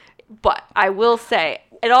 But I will say,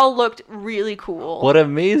 it all looked really cool. What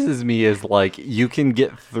amazes me is, like, you can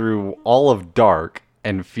get through all of Dark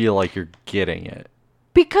and feel like you're getting it.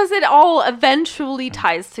 Because it all eventually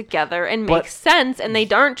ties together and makes sense. And they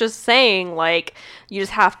aren't just saying, like, you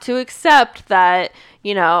just have to accept that,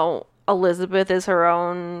 you know, Elizabeth is her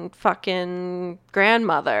own fucking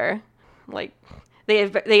grandmother. Like,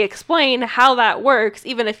 they explain how that works,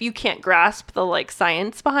 even if you can't grasp the, like,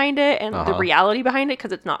 science behind it and the reality behind it,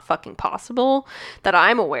 because it's not fucking possible that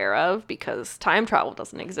I'm aware of, because time travel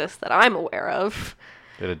doesn't exist that I'm aware of.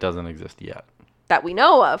 That it doesn't exist yet. That we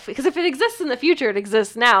know of. Because if it exists in the future, it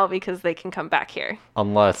exists now because they can come back here.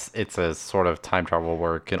 Unless it's a sort of time travel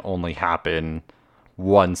where it can only happen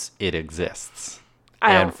once it exists.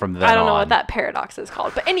 I don't know what that paradox is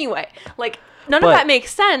called. But anyway, like, none of that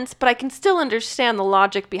makes sense, but I can still understand the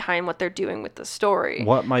logic behind what they're doing with the story.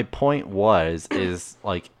 What my point was is,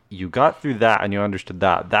 like, you got through that and you understood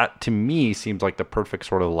that. That, to me, seems like the perfect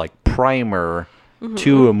sort of, like, primer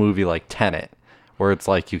to a movie like Tenet. Where it's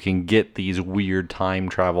like you can get these weird time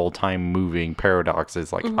travel, time moving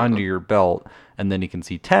paradoxes like under your belt, and then you can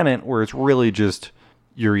see Tenet where it's really just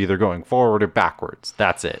you're either going forward or backwards.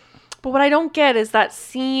 That's it. But what I don't get is that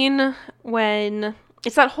scene when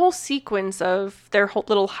it's that whole sequence of their whole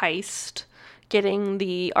little heist, getting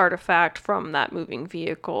the artifact from that moving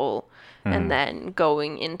vehicle, and then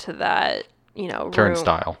going into that, you know, room.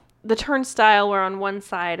 Turnstile. The turnstile where on one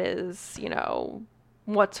side is, you know,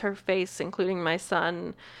 what's her face, including my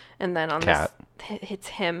son, and then on Cat. it's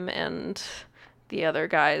him and the other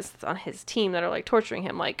guys on his team that are like torturing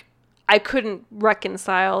him. Like, I couldn't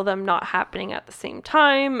reconcile them not happening at the same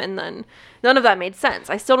time, and then none of that made sense.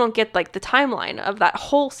 I still don't get, like, the timeline of that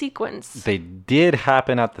whole sequence. They did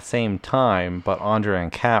happen at the same time, but Andre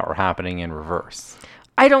and Kat were happening in reverse.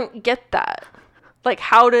 I don't get that. Like,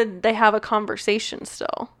 how did they have a conversation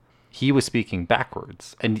still? He was speaking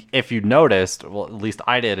backwards. And if you noticed, well, at least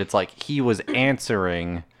I did, it's like he was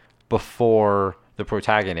answering before the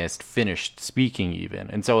protagonist finished speaking even.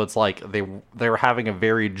 And so it's like they were having a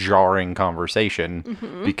very jarring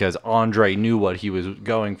conversation because Andre knew what he was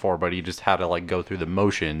going for, but he just had to, like, go through the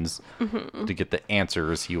motions to get the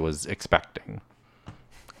answers he was expecting.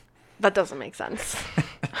 That doesn't make sense.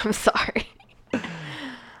 I'm sorry.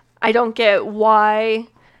 I don't get why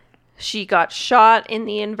she got shot in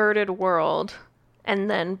the inverted world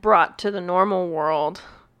and then brought to the normal world,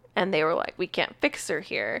 and they were like, we can't fix her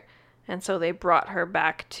here. And so they brought her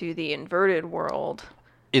back to the inverted world.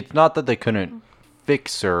 It's not that they couldn't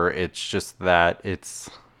fix her, it's just that it's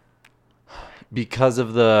because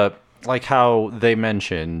of the, like how they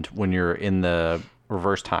mentioned when you're in the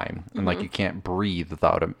reverse time and like you can't breathe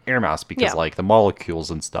without an air mask because like the molecules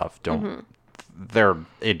and stuff don't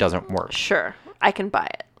it doesn't work. Sure, I can buy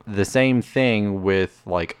it. The same thing with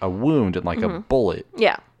like a wound and like a bullet.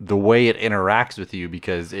 Yeah. The way it interacts with you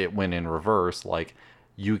because it went in reverse, like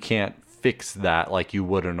you can't fix that like you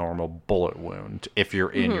would a normal bullet wound if you're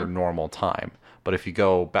in your normal time. But if you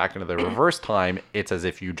go back into the reverse time, it's as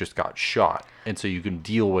if you just got shot. And so you can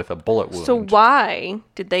deal with a bullet wound. So why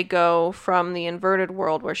did they go from the inverted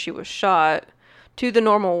world where she was shot to the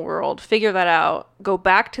normal world, figure that out, go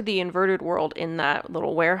back to the inverted world in that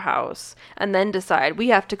little warehouse, and then decide we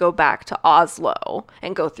have to go back to Oslo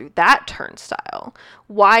and go through that turnstile?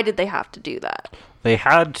 Why did they have to do that? They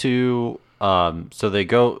had to, so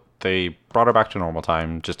they brought her back to normal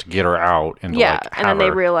time just to get her out. And and then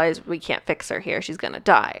they realized we can't fix her here. She's going to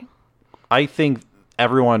die. I think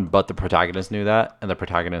everyone but the protagonist knew that, and the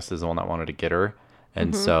protagonist is the one that wanted to get her.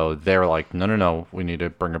 And so they're like, no, we need to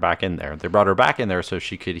bring her back in there. They brought her back in there so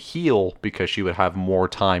she could heal because she would have more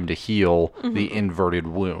time to heal the inverted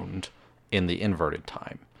wound in the inverted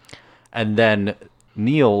time. And then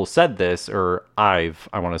Neil said this, or I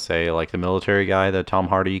want to say, like the military guy, the Tom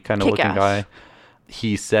Hardy kind of looking guy.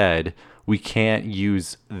 He said, we can't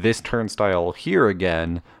use this turnstile here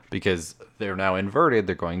again because they're now inverted.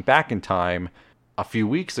 They're going back in time. A few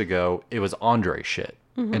weeks ago, it was Andre shit.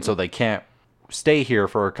 And so they can't stay here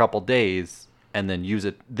for a couple days and then use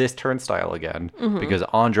this turnstile again because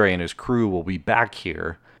Andre and his crew will be back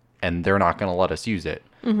here and they're not going to let us use it.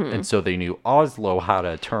 And so they knew Oslo had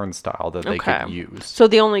a turnstile that they could use. So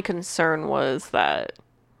the only concern was that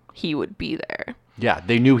he would be there. Yeah,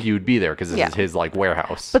 they knew he would be there because this is his like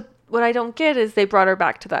warehouse. But what I don't get is they brought her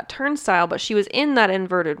back to that turnstile, but she was in that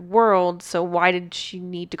inverted world, so why did she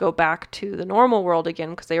need to go back to the normal world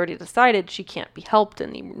again? Because they already decided she can't be helped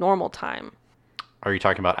in the normal time. Are you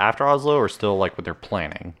talking about after Oslo or still like when they're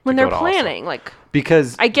planning? When to they're go to Oslo? planning, like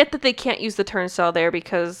Because I get that they can't use the turnstile there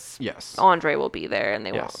because yes, Andre will be there and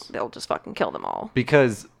they Yes. won't. They'll just fucking kill them all.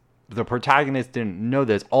 because the protagonist didn't know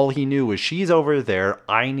this. All he knew was she's over there.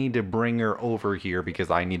 I need to bring her over here because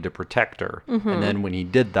I need to protect her. And then when he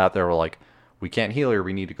did that, they were like, we can't heal her.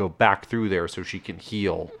 We need to go back through there so she can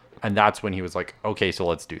heal. And that's when he was like, okay, so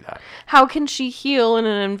let's do that. How can she heal in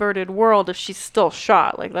an inverted world if she's still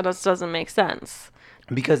shot? Like that just doesn't make sense.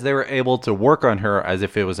 Because they were able to work on her as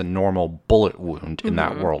if it was a normal bullet wound in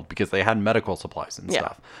that world because they had medical supplies and Yeah.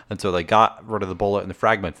 stuff. And so they got rid of the bullet and the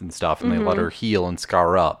fragments and stuff and they let her heal and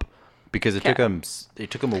scar up because it took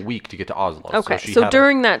them a week to get to Oslo. Okay, she so had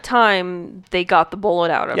during that time, they got the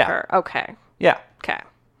bullet out of Yeah. her. Okay, yeah. okay.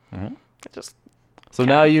 Just So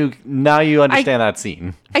now you understand that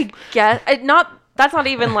scene. I guess that's not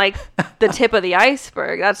even like the tip of the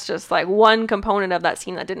iceberg. That's just like one component of that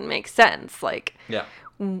scene that didn't make sense. Like Yeah.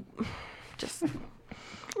 just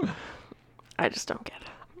I just don't get it.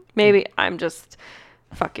 Maybe I'm just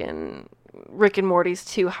fucking Rick and Morty's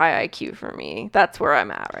too high IQ for me. That's where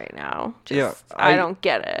I'm at right now. Just, Yeah, I don't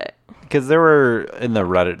get it. Because there were in the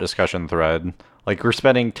Reddit discussion thread, like we're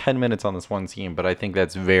spending 10 minutes on this one scene, but I think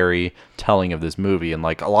that's very telling of this movie. And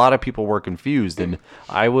like a lot of people were confused, and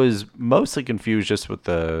I was mostly confused just with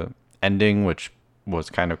the ending, which was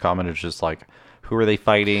kind of common. It's just like, who are they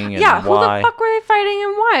fighting and Yeah, why? who the fuck were they fighting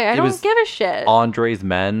and why? I was don't give a shit. Andre's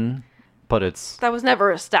men, but That was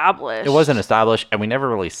never established. it wasn't established, and we never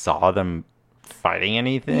really saw them fighting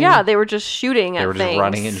anything. Yeah, they were just shooting at they were just things.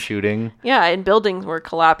 running and shooting. Yeah, and buildings were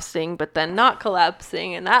collapsing, but then not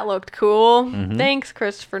collapsing, and that looked cool. Mm-hmm. Thanks,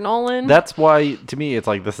 Christopher Nolan. That's why, to me, it's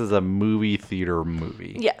like this is a movie theater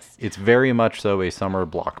movie. Yes. It's very much so a summer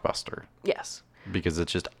blockbuster Yes. because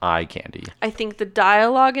it's just eye candy. I think the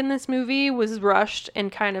dialogue in this movie was rushed and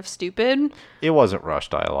kind of stupid. It wasn't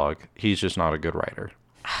rushed dialogue. He's just not a good writer.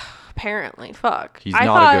 Apparently, fuck. He's I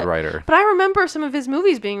not a good writer. But I remember some of his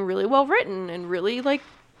movies being really well written and really like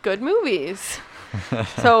good movies.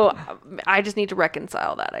 So I just need to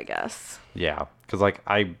reconcile that, I guess. Yeah, because like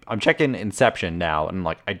I'm checking Inception now, and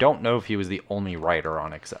like I don't know if he was the only writer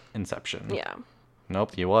on Inception. Yeah.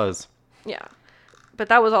 Nope, he was. Yeah. But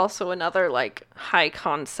that was also another like high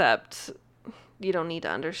concept, you don't need to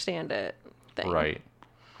understand it thing. Right.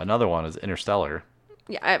 Another one is Interstellar.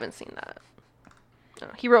 Yeah, I haven't seen that. No.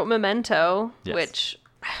 He wrote Memento, Yes. which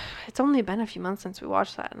it's only been a few months since we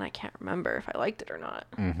watched that, and I can't remember if I liked it or not.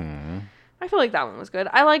 Mm-hmm. I feel like that one was good.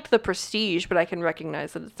 I liked The Prestige, but I can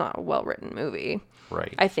recognize that it's not a well-written movie.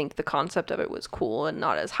 Right. I think the concept of it was cool and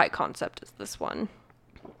not as high concept as this one.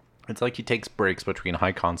 It's like he takes breaks between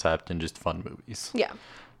high concept and just fun movies. Yeah.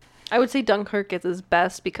 I would say Dunkirk is his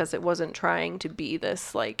best because it wasn't trying to be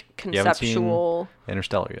this like You haven't seen conceptual.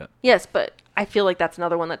 Interstellar yet. Yes, but I feel like that's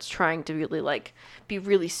another one that's trying to really like be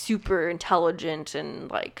really super intelligent and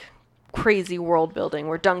like crazy world building,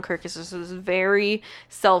 where Dunkirk is just this very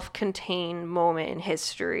self-contained moment in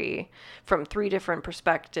history from 3 different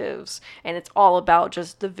perspectives, and it's all about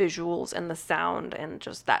just the visuals and the sound and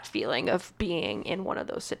just that feeling of being in one of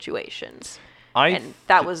those situations. And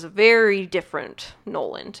that was very different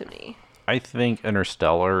Nolan to me. I think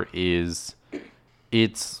Interstellar is,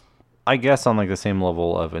 it's, I guess, on like the same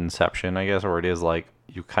level of Inception, I guess, or it is like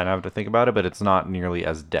you kind of have to think about it, but it's not nearly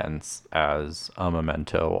as dense as a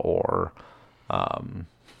Memento or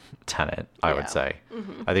Tenet, I would Yeah. say.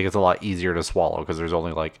 Mm-hmm. I think it's a lot easier to swallow because there's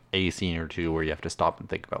only like a scene or two where you have to stop and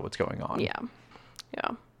think about what's going on. Yeah.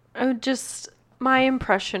 Yeah. I would just, my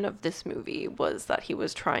impression of this movie was that he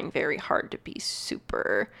was trying very hard to be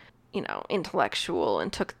super, intellectual,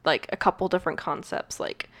 and took like a couple different concepts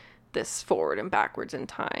like this forward and backwards in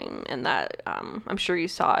time, and that I'm sure you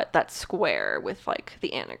saw it, that square with like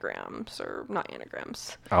the anagrams, or not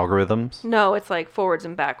anagrams. Algorithms? No, it's like forwards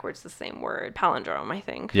and backwards, the same word. Palindrome, I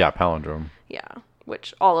think. Yeah, palindrome. Yeah,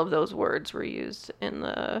 which all of those words were used in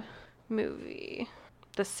the movie.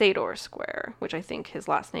 The Sador Square, which I think his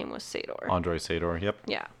last name was Sador. Andre Sador, yep.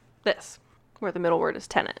 Yeah, this, where the middle word is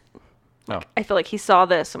Tenet. Oh. I feel like he saw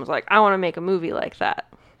this and was like, I want to make a movie like that.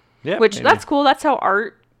 Yeah, Which, maybe. that's cool. That's how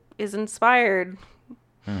art is inspired.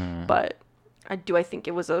 But I think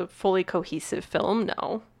it was a fully cohesive film?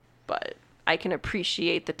 No. But I can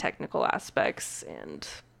appreciate the technical aspects, and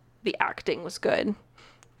the acting was good.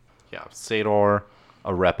 Yeah, Sador,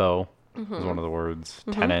 Arepo was one of the words.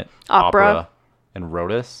 Tenet, Opera. and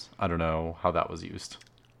Rhodas. I don't know how that was used.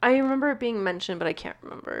 I remember it being mentioned, but I can't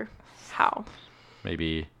remember how.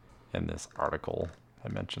 Maybe in this article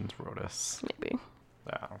it mentions Rhodas. Maybe.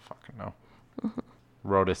 I don't fucking know.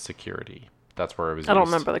 Rhodas Security. That's where it was I don't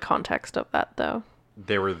used. remember the context of that, though.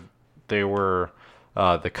 They were They were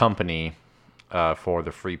the company for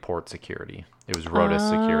the Freeport security. It was Rotus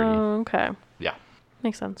Security. Okay. Yeah.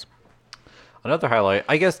 Makes sense. Another highlight,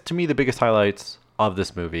 I guess, to me, the biggest highlights of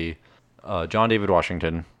this movie, John David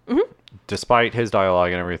Washington. Mm-hmm. Despite his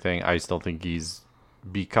dialogue and everything, I still think he's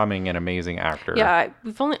becoming an amazing actor. Yeah,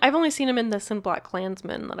 I've only seen him in this and Black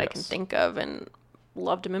Klansman that I can think of, and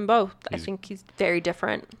loved him in both. I think he's very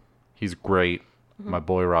different. He's great. Mm-hmm. My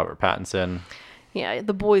boy Robert Pattinson. Yeah,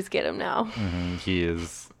 the boys get him now. Mm-hmm. He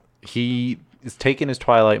is taking his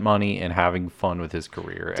Twilight money and having fun with his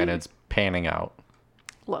career, and it's panning out.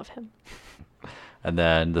 Love him. And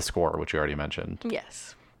then the score, which you already mentioned.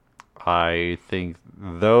 Yes. I think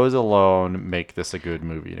those alone make this a good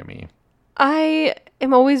movie to me. I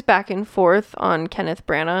am always back and forth on Kenneth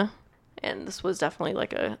Branagh, and this was definitely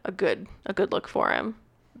like a good look for him,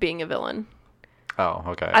 being a villain. Oh,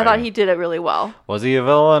 okay. I thought he did it really well. Was he a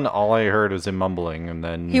villain? All I heard was him mumbling, and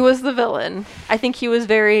then... He was the villain. I think he was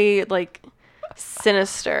very, like,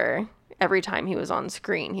 sinister every time he was on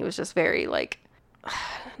screen. He was just very, like,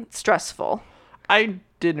 stressful. I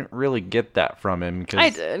didn't really get that from him. I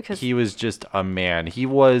did. Cause he was just a man. He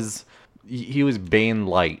was Bane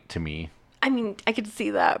light to me. I mean, I could see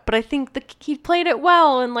that, but I think he played it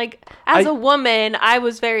well. And like, as a woman, I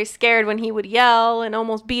was very scared when he would yell and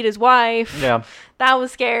almost beat his wife. Yeah, that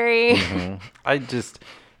was scary.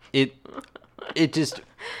 Mm-hmm. It just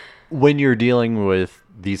when you're dealing with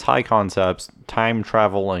these high concepts, time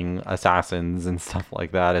traveling assassins and stuff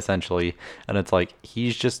like that, essentially, and it's like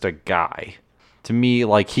he's just a guy. To me,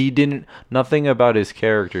 like, nothing about his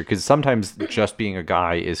character, because sometimes just being a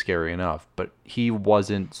guy is scary enough, but he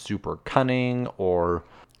wasn't super cunning, or,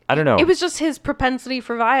 I don't know. It was just his propensity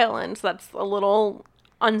for violence that's a little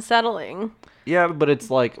unsettling. Yeah, but it's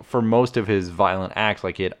like, for most of his violent acts,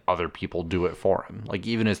 like, he had other people do it for him. Like,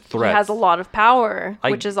 even his threats. He has a lot of power,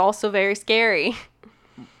 which is also very scary.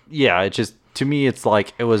 Yeah, it just... To me, it's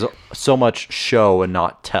like it was so much show and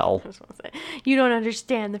not tell. You don't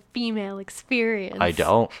understand the female experience. I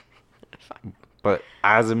don't. But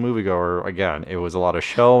as a moviegoer, again, it was a lot of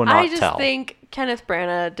show and not tell. I just think Kenneth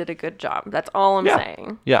Branagh did a good job. That's all I'm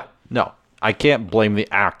saying. Yeah. No, I can't blame the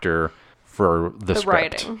actor for the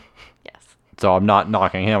script. Writing. Yes. So I'm not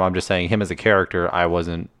knocking him. I'm just saying him as a character, I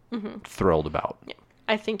wasn't thrilled about. Yeah.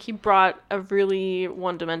 I think he brought a really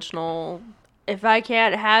one-dimensional... If I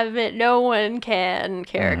can't have it, no one can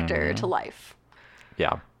character to life.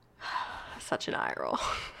 Yeah. Such an eye roll.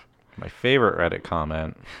 My favorite Reddit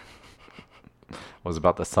comment was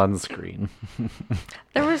about the sunscreen.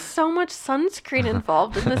 There was so much sunscreen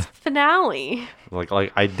involved in this finale. Like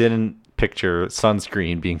I didn't picture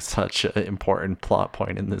sunscreen being such an important plot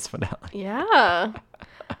point in this finale. Yeah.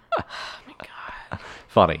 Oh my God.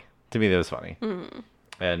 Funny. To me, that was funny. Mm.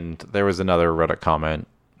 And there was another Reddit comment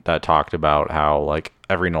that talked about how like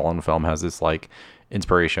every Nolan film has this like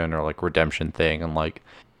inspiration or like redemption thing, and like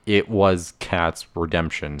it was Kat's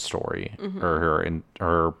redemption story,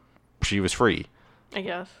 or she was free. I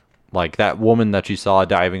guess. Like that woman that you saw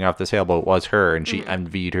diving off the sailboat was her, and she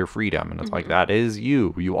envied her freedom, and it's like that is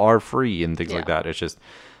you. You are free, and things like that. It's just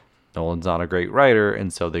Nolan's not a great writer,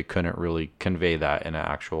 and so they couldn't really convey that in an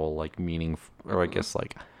actual like meaning, or I guess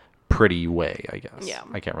like pretty way. I guess. Yeah.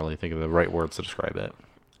 I can't really think of the right words to describe it.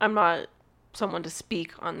 I'm not someone to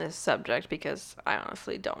speak on this subject because I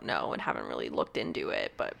honestly don't know and haven't really looked into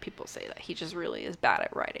it, but people say that he just really is bad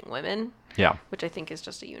at writing women. Yeah. Which I think is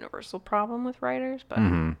just a universal problem with writers, but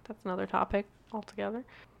that's another topic altogether.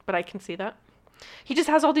 But I can see that. He just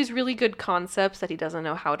has all these really good concepts that he doesn't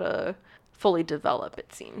know how to fully develop,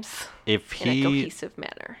 it seems. If he in a cohesive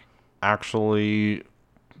manner. Actually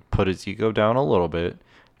put his ego down a little bit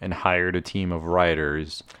and hired a team of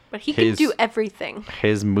writers. But he can do everything.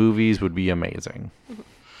 His movies would be amazing.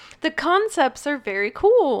 The concepts are very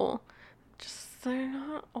cool. Just they're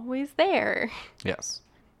not always there. Yes.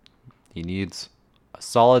 He needs a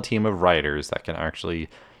solid team of writers that can actually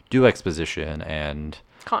do exposition and...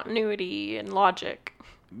 continuity and logic.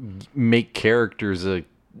 Make characters a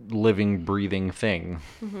living, breathing thing.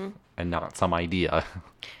 And not some idea.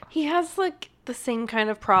 He has like... the same kind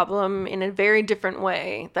of problem in a very different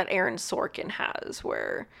way that Aaron Sorkin has,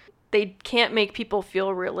 where they can't make people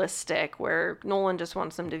feel realistic, where Nolan just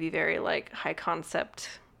wants them to be very like high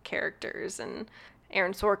concept characters, and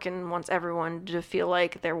Aaron Sorkin wants everyone to feel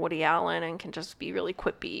like they're Woody Allen and can just be really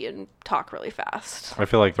quippy and talk really fast. I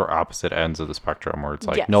feel like they're opposite ends of the spectrum, where it's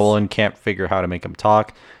like Nolan can't figure how to make them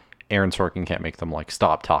talk, Aaron Sorkin can't make them like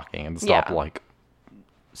stop talking and stop like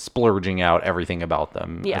splurging out everything about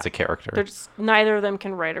them as a character. They're just, neither of them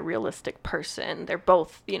can write a realistic person. They're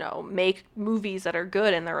both, make movies that are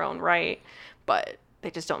good in their own right, but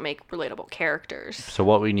They just don't make relatable characters. So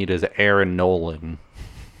what we need is Aaron Nolan.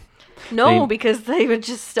 No, because they would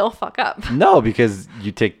just still fuck up. No, because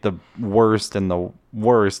you take the worst and the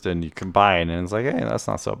worst and you combine, and it's like, hey, that's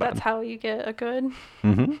not so bad. That's how you get a good.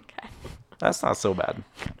 Mm-hmm. Okay. That's not so bad.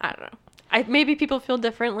 I don't know. Maybe people feel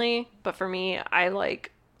differently, but for me, I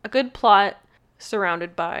like a good plot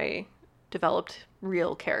surrounded by developed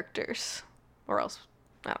real characters, or else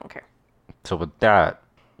I don't care. So with that,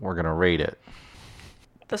 we're gonna rate it.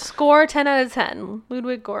 The score, 10 out of 10.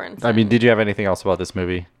 Ludwig Göransson. I mean, did you have anything else about this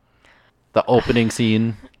movie? The opening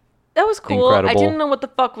scene. That was cool. Incredible. I didn't know what the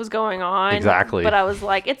fuck was going on. Exactly. But I was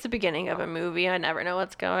like, it's the beginning of a movie. I never know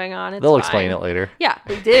what's going on. They'll explain it later. Yeah,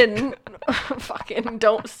 they didn't. Fucking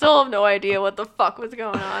still have no idea what the fuck was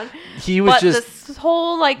going on. He was this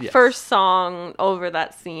whole first song over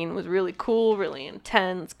that scene was really cool, really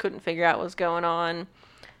intense. Couldn't figure out what was going on.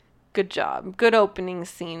 Good job. Good opening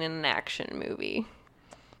scene in an action movie.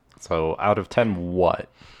 So out of 10, what?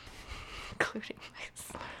 Including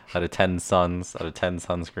myself. Out of 10 suns, out of 10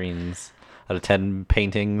 sunscreens, out of 10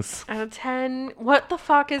 paintings. Out of 10, what the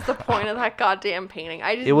fuck is the point of that goddamn painting?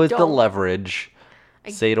 It was the leverage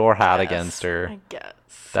Sador had against her. I guess.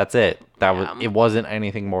 That's it. It wasn't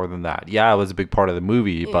anything more than that. Yeah, it was a big part of the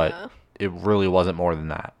movie, but it really wasn't more than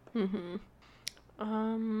that.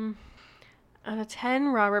 Mm-hmm. Out of 10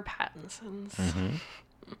 Robert Pattinsons. Mm-hmm.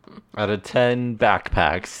 Out of 10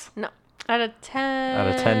 backpacks. No. Out of 10. Out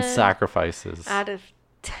of 10 sacrifices. Out of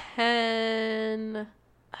 10.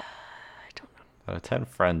 I don't know. Out of 10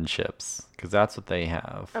 friendships. Because that's what they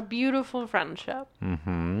have. A beautiful friendship.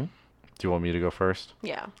 Mm-hmm. Do you want me to go first?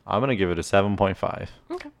 Yeah. I'm going to give it a 7.5.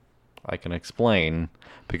 Okay. I can explain.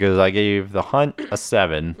 Because I gave The Hunt a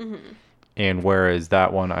 7. Mm-hmm. And whereas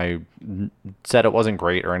that one, I said it wasn't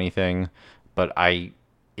great or anything. But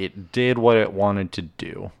it did what it wanted to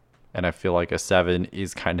do. And I feel like a 7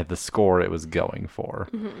 is kind of the score it was going for.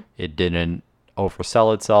 Mm-hmm. It didn't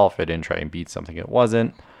oversell itself. It didn't try and beat something it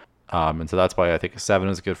wasn't. And so that's why I think a 7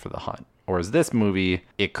 is good for The Hunt. Whereas this movie,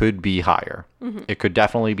 it could be higher. Mm-hmm. It could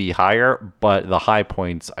definitely be higher, but the high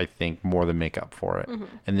points, I think, more than make up for it. Mm-hmm.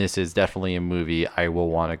 And this is definitely a movie I will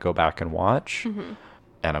want to go back and watch. Mm-hmm.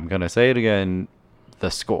 And I'm going to say it again, the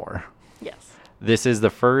score. Yes. This is the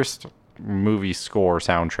first movie score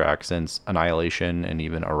soundtrack since Annihilation and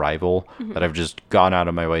even Arrival that I've just gone out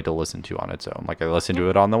of my way to listen to on its own. Like I listened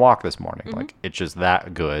to it on the walk this morning. Like it's just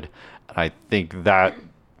that good. And I think that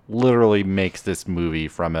literally makes this movie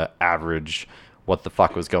from an average what the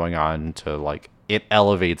fuck was going on to like it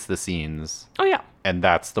elevates the scenes. Oh yeah. And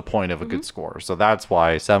that's the point of a good score. So that's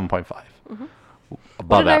why 7.5. Above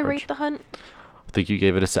what did average. I rate The Hunt? I think you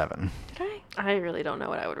gave it a 7. Did I? I really don't know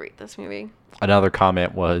what I would rate this movie. Another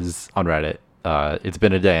comment was on Reddit. It's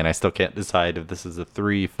been a day and I still can't decide if this is a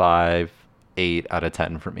 3, 5, 8 out of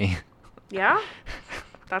 10 for me. Yeah?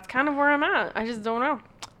 That's kind of where I'm at. I just don't know.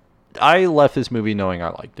 I left this movie knowing I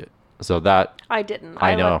liked it. So that... I didn't.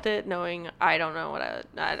 I know. left it knowing I don't know what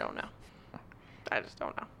I don't know. I just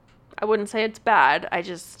don't know. I wouldn't say it's bad.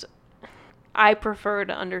 I prefer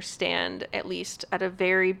to understand, at least at a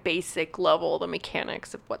very basic level, the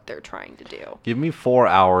mechanics of what they're trying to do. Give me 4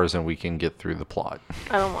 hours and we can get through the plot.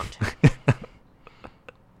 I don't want to.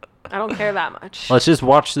 I don't care that much. Let's just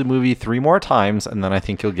watch the movie 3 more times and then I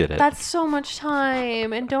think you'll get it. That's so much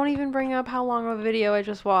time. And don't even bring up how long of a video I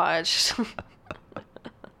just watched.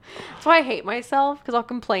 That's why I hate myself, because I'll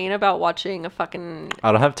complain about watching a fucking...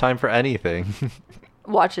 I don't have time for anything.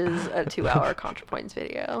 Watches a 2-hour ContraPoints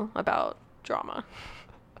video about drama.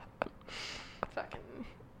 Fucking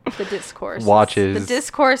the discourse. The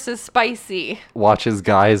discourse is spicy. Watches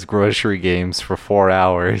guys' grocery games for 4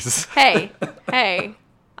 hours. Hey,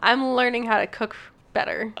 I'm learning how to cook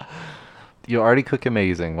better. You already cook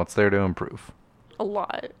amazing. What's there to improve? A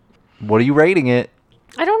lot. What are you rating it?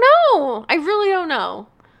 I don't know. I really don't know.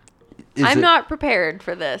 I'm not prepared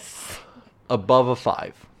for this. Above a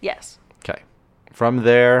 5? Yes. Okay. From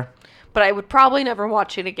there... But I would probably never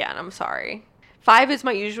watch it again. I'm sorry. 5 is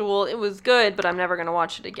my usual. It was good, but I'm never going to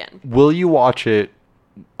watch it again. Will you watch it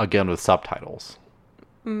again with subtitles?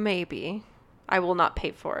 Maybe. I will not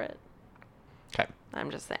pay for it. Okay.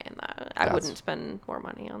 I'm just saying that. I wouldn't spend more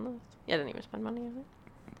money on this. I didn't even spend money on it.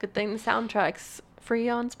 Good thing the soundtrack's free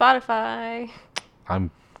on Spotify.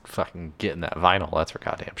 I'm fucking getting that vinyl. That's for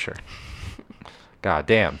goddamn sure.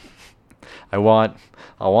 Goddamn. I want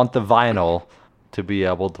the vinyl to be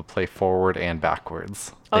able to play forward and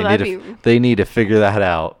backwards. Oh, they need to figure that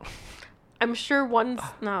out. I'm sure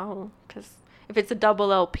no, because if it's a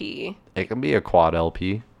double LP. It can be a quad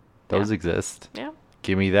LP. Those exist. Yeah.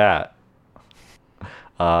 Give me that.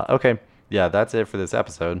 Okay. Yeah, that's it for this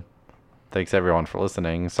episode. thanks everyone for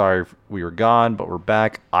listening. Sorry we were gone, but we're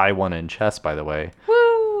back. I won in chess, by the way.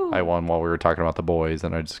 Woo! I won while we were talking about the boys,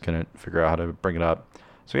 and I just couldn't figure out how to bring it up.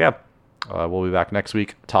 So yeah, we'll be back next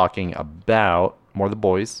week talking about more of the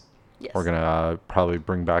boys. Yes. We're gonna probably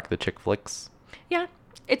bring back the chick flicks. Yeah,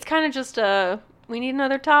 it's kind of just we need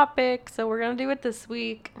another topic, so we're gonna do it this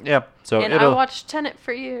week. Yeah. So And I watched Tenet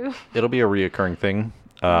for you. It'll be a reoccurring thing,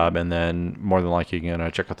 and then more than likely you're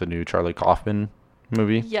gonna check out the new Charlie Kaufman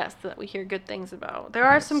movie. Yes, that we hear good things about. There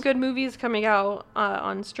are some good movies coming out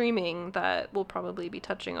on streaming that we'll probably be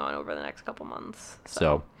touching on over the next couple months.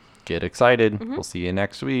 So get excited. We'll see you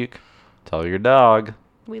next week. Tell your dog.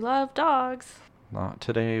 We love dogs. Not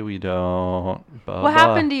today, we don't. What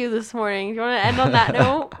happened to you this morning? Do you want to end on that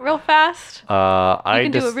note real fast? I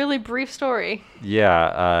can do a really brief story.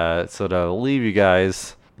 Yeah, so to leave you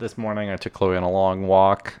guys, this morning I took Chloe on a long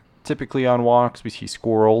walk. Typically on walks, we see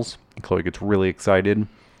squirrels. And Chloe gets really excited.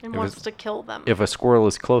 And wants to kill them. If a squirrel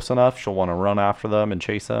is close enough, she'll want to run after them and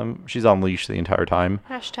chase them. She's on leash the entire time.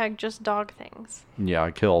 # just dog things. Yeah,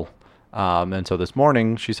 kill. And so this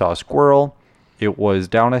morning, she saw a squirrel. It was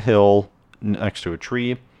down a hill next to a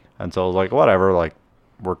tree. And so I was like, whatever, like,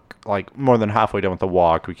 we're like more than halfway done with the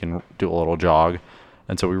walk. We can do a little jog.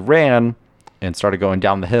 And so we ran and started going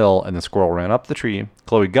down the hill, and the squirrel ran up the tree.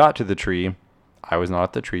 Chloe got to the tree. I was not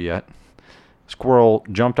at the tree yet. Squirrel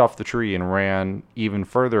jumped off the tree and ran even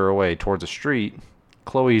further away towards a street.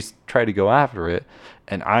 Chloe tried to go after it,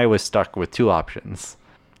 and I was stuck with two options.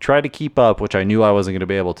 Try to keep up, which I knew I wasn't going to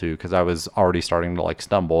be able to because I was already starting to like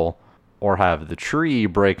stumble, or have the tree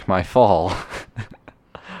break my fall.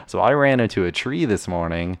 So I ran into a tree this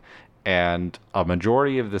morning, and a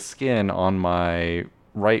majority of the skin on my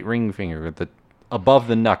right ring finger, above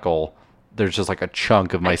the knuckle, there's just like a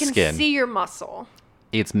chunk of my skin. I can see your muscle.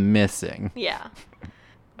 It's missing. Yeah.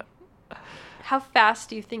 How fast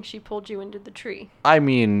do you think she pulled you into the tree? I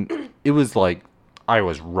mean, it was like I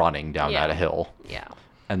was running down that hill. Yeah.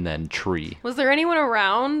 And then tree. Was there anyone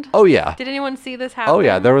around? Oh, yeah. Did anyone see this happen? Oh,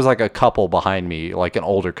 yeah. There was like a couple behind me, like an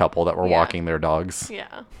older couple that were walking their dogs.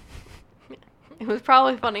 Yeah. It was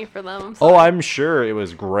probably funny for them. Oh, I'm sure it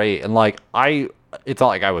was great. And like, it's not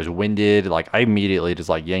like I was winded. Like, I immediately just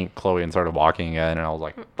like yanked Chloe and started walking again. And I was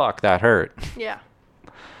like, fuck, that hurt. Yeah.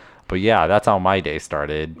 But yeah, that's how my day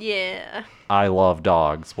started. Yeah. I love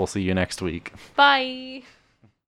dogs. We'll see you next week. Bye.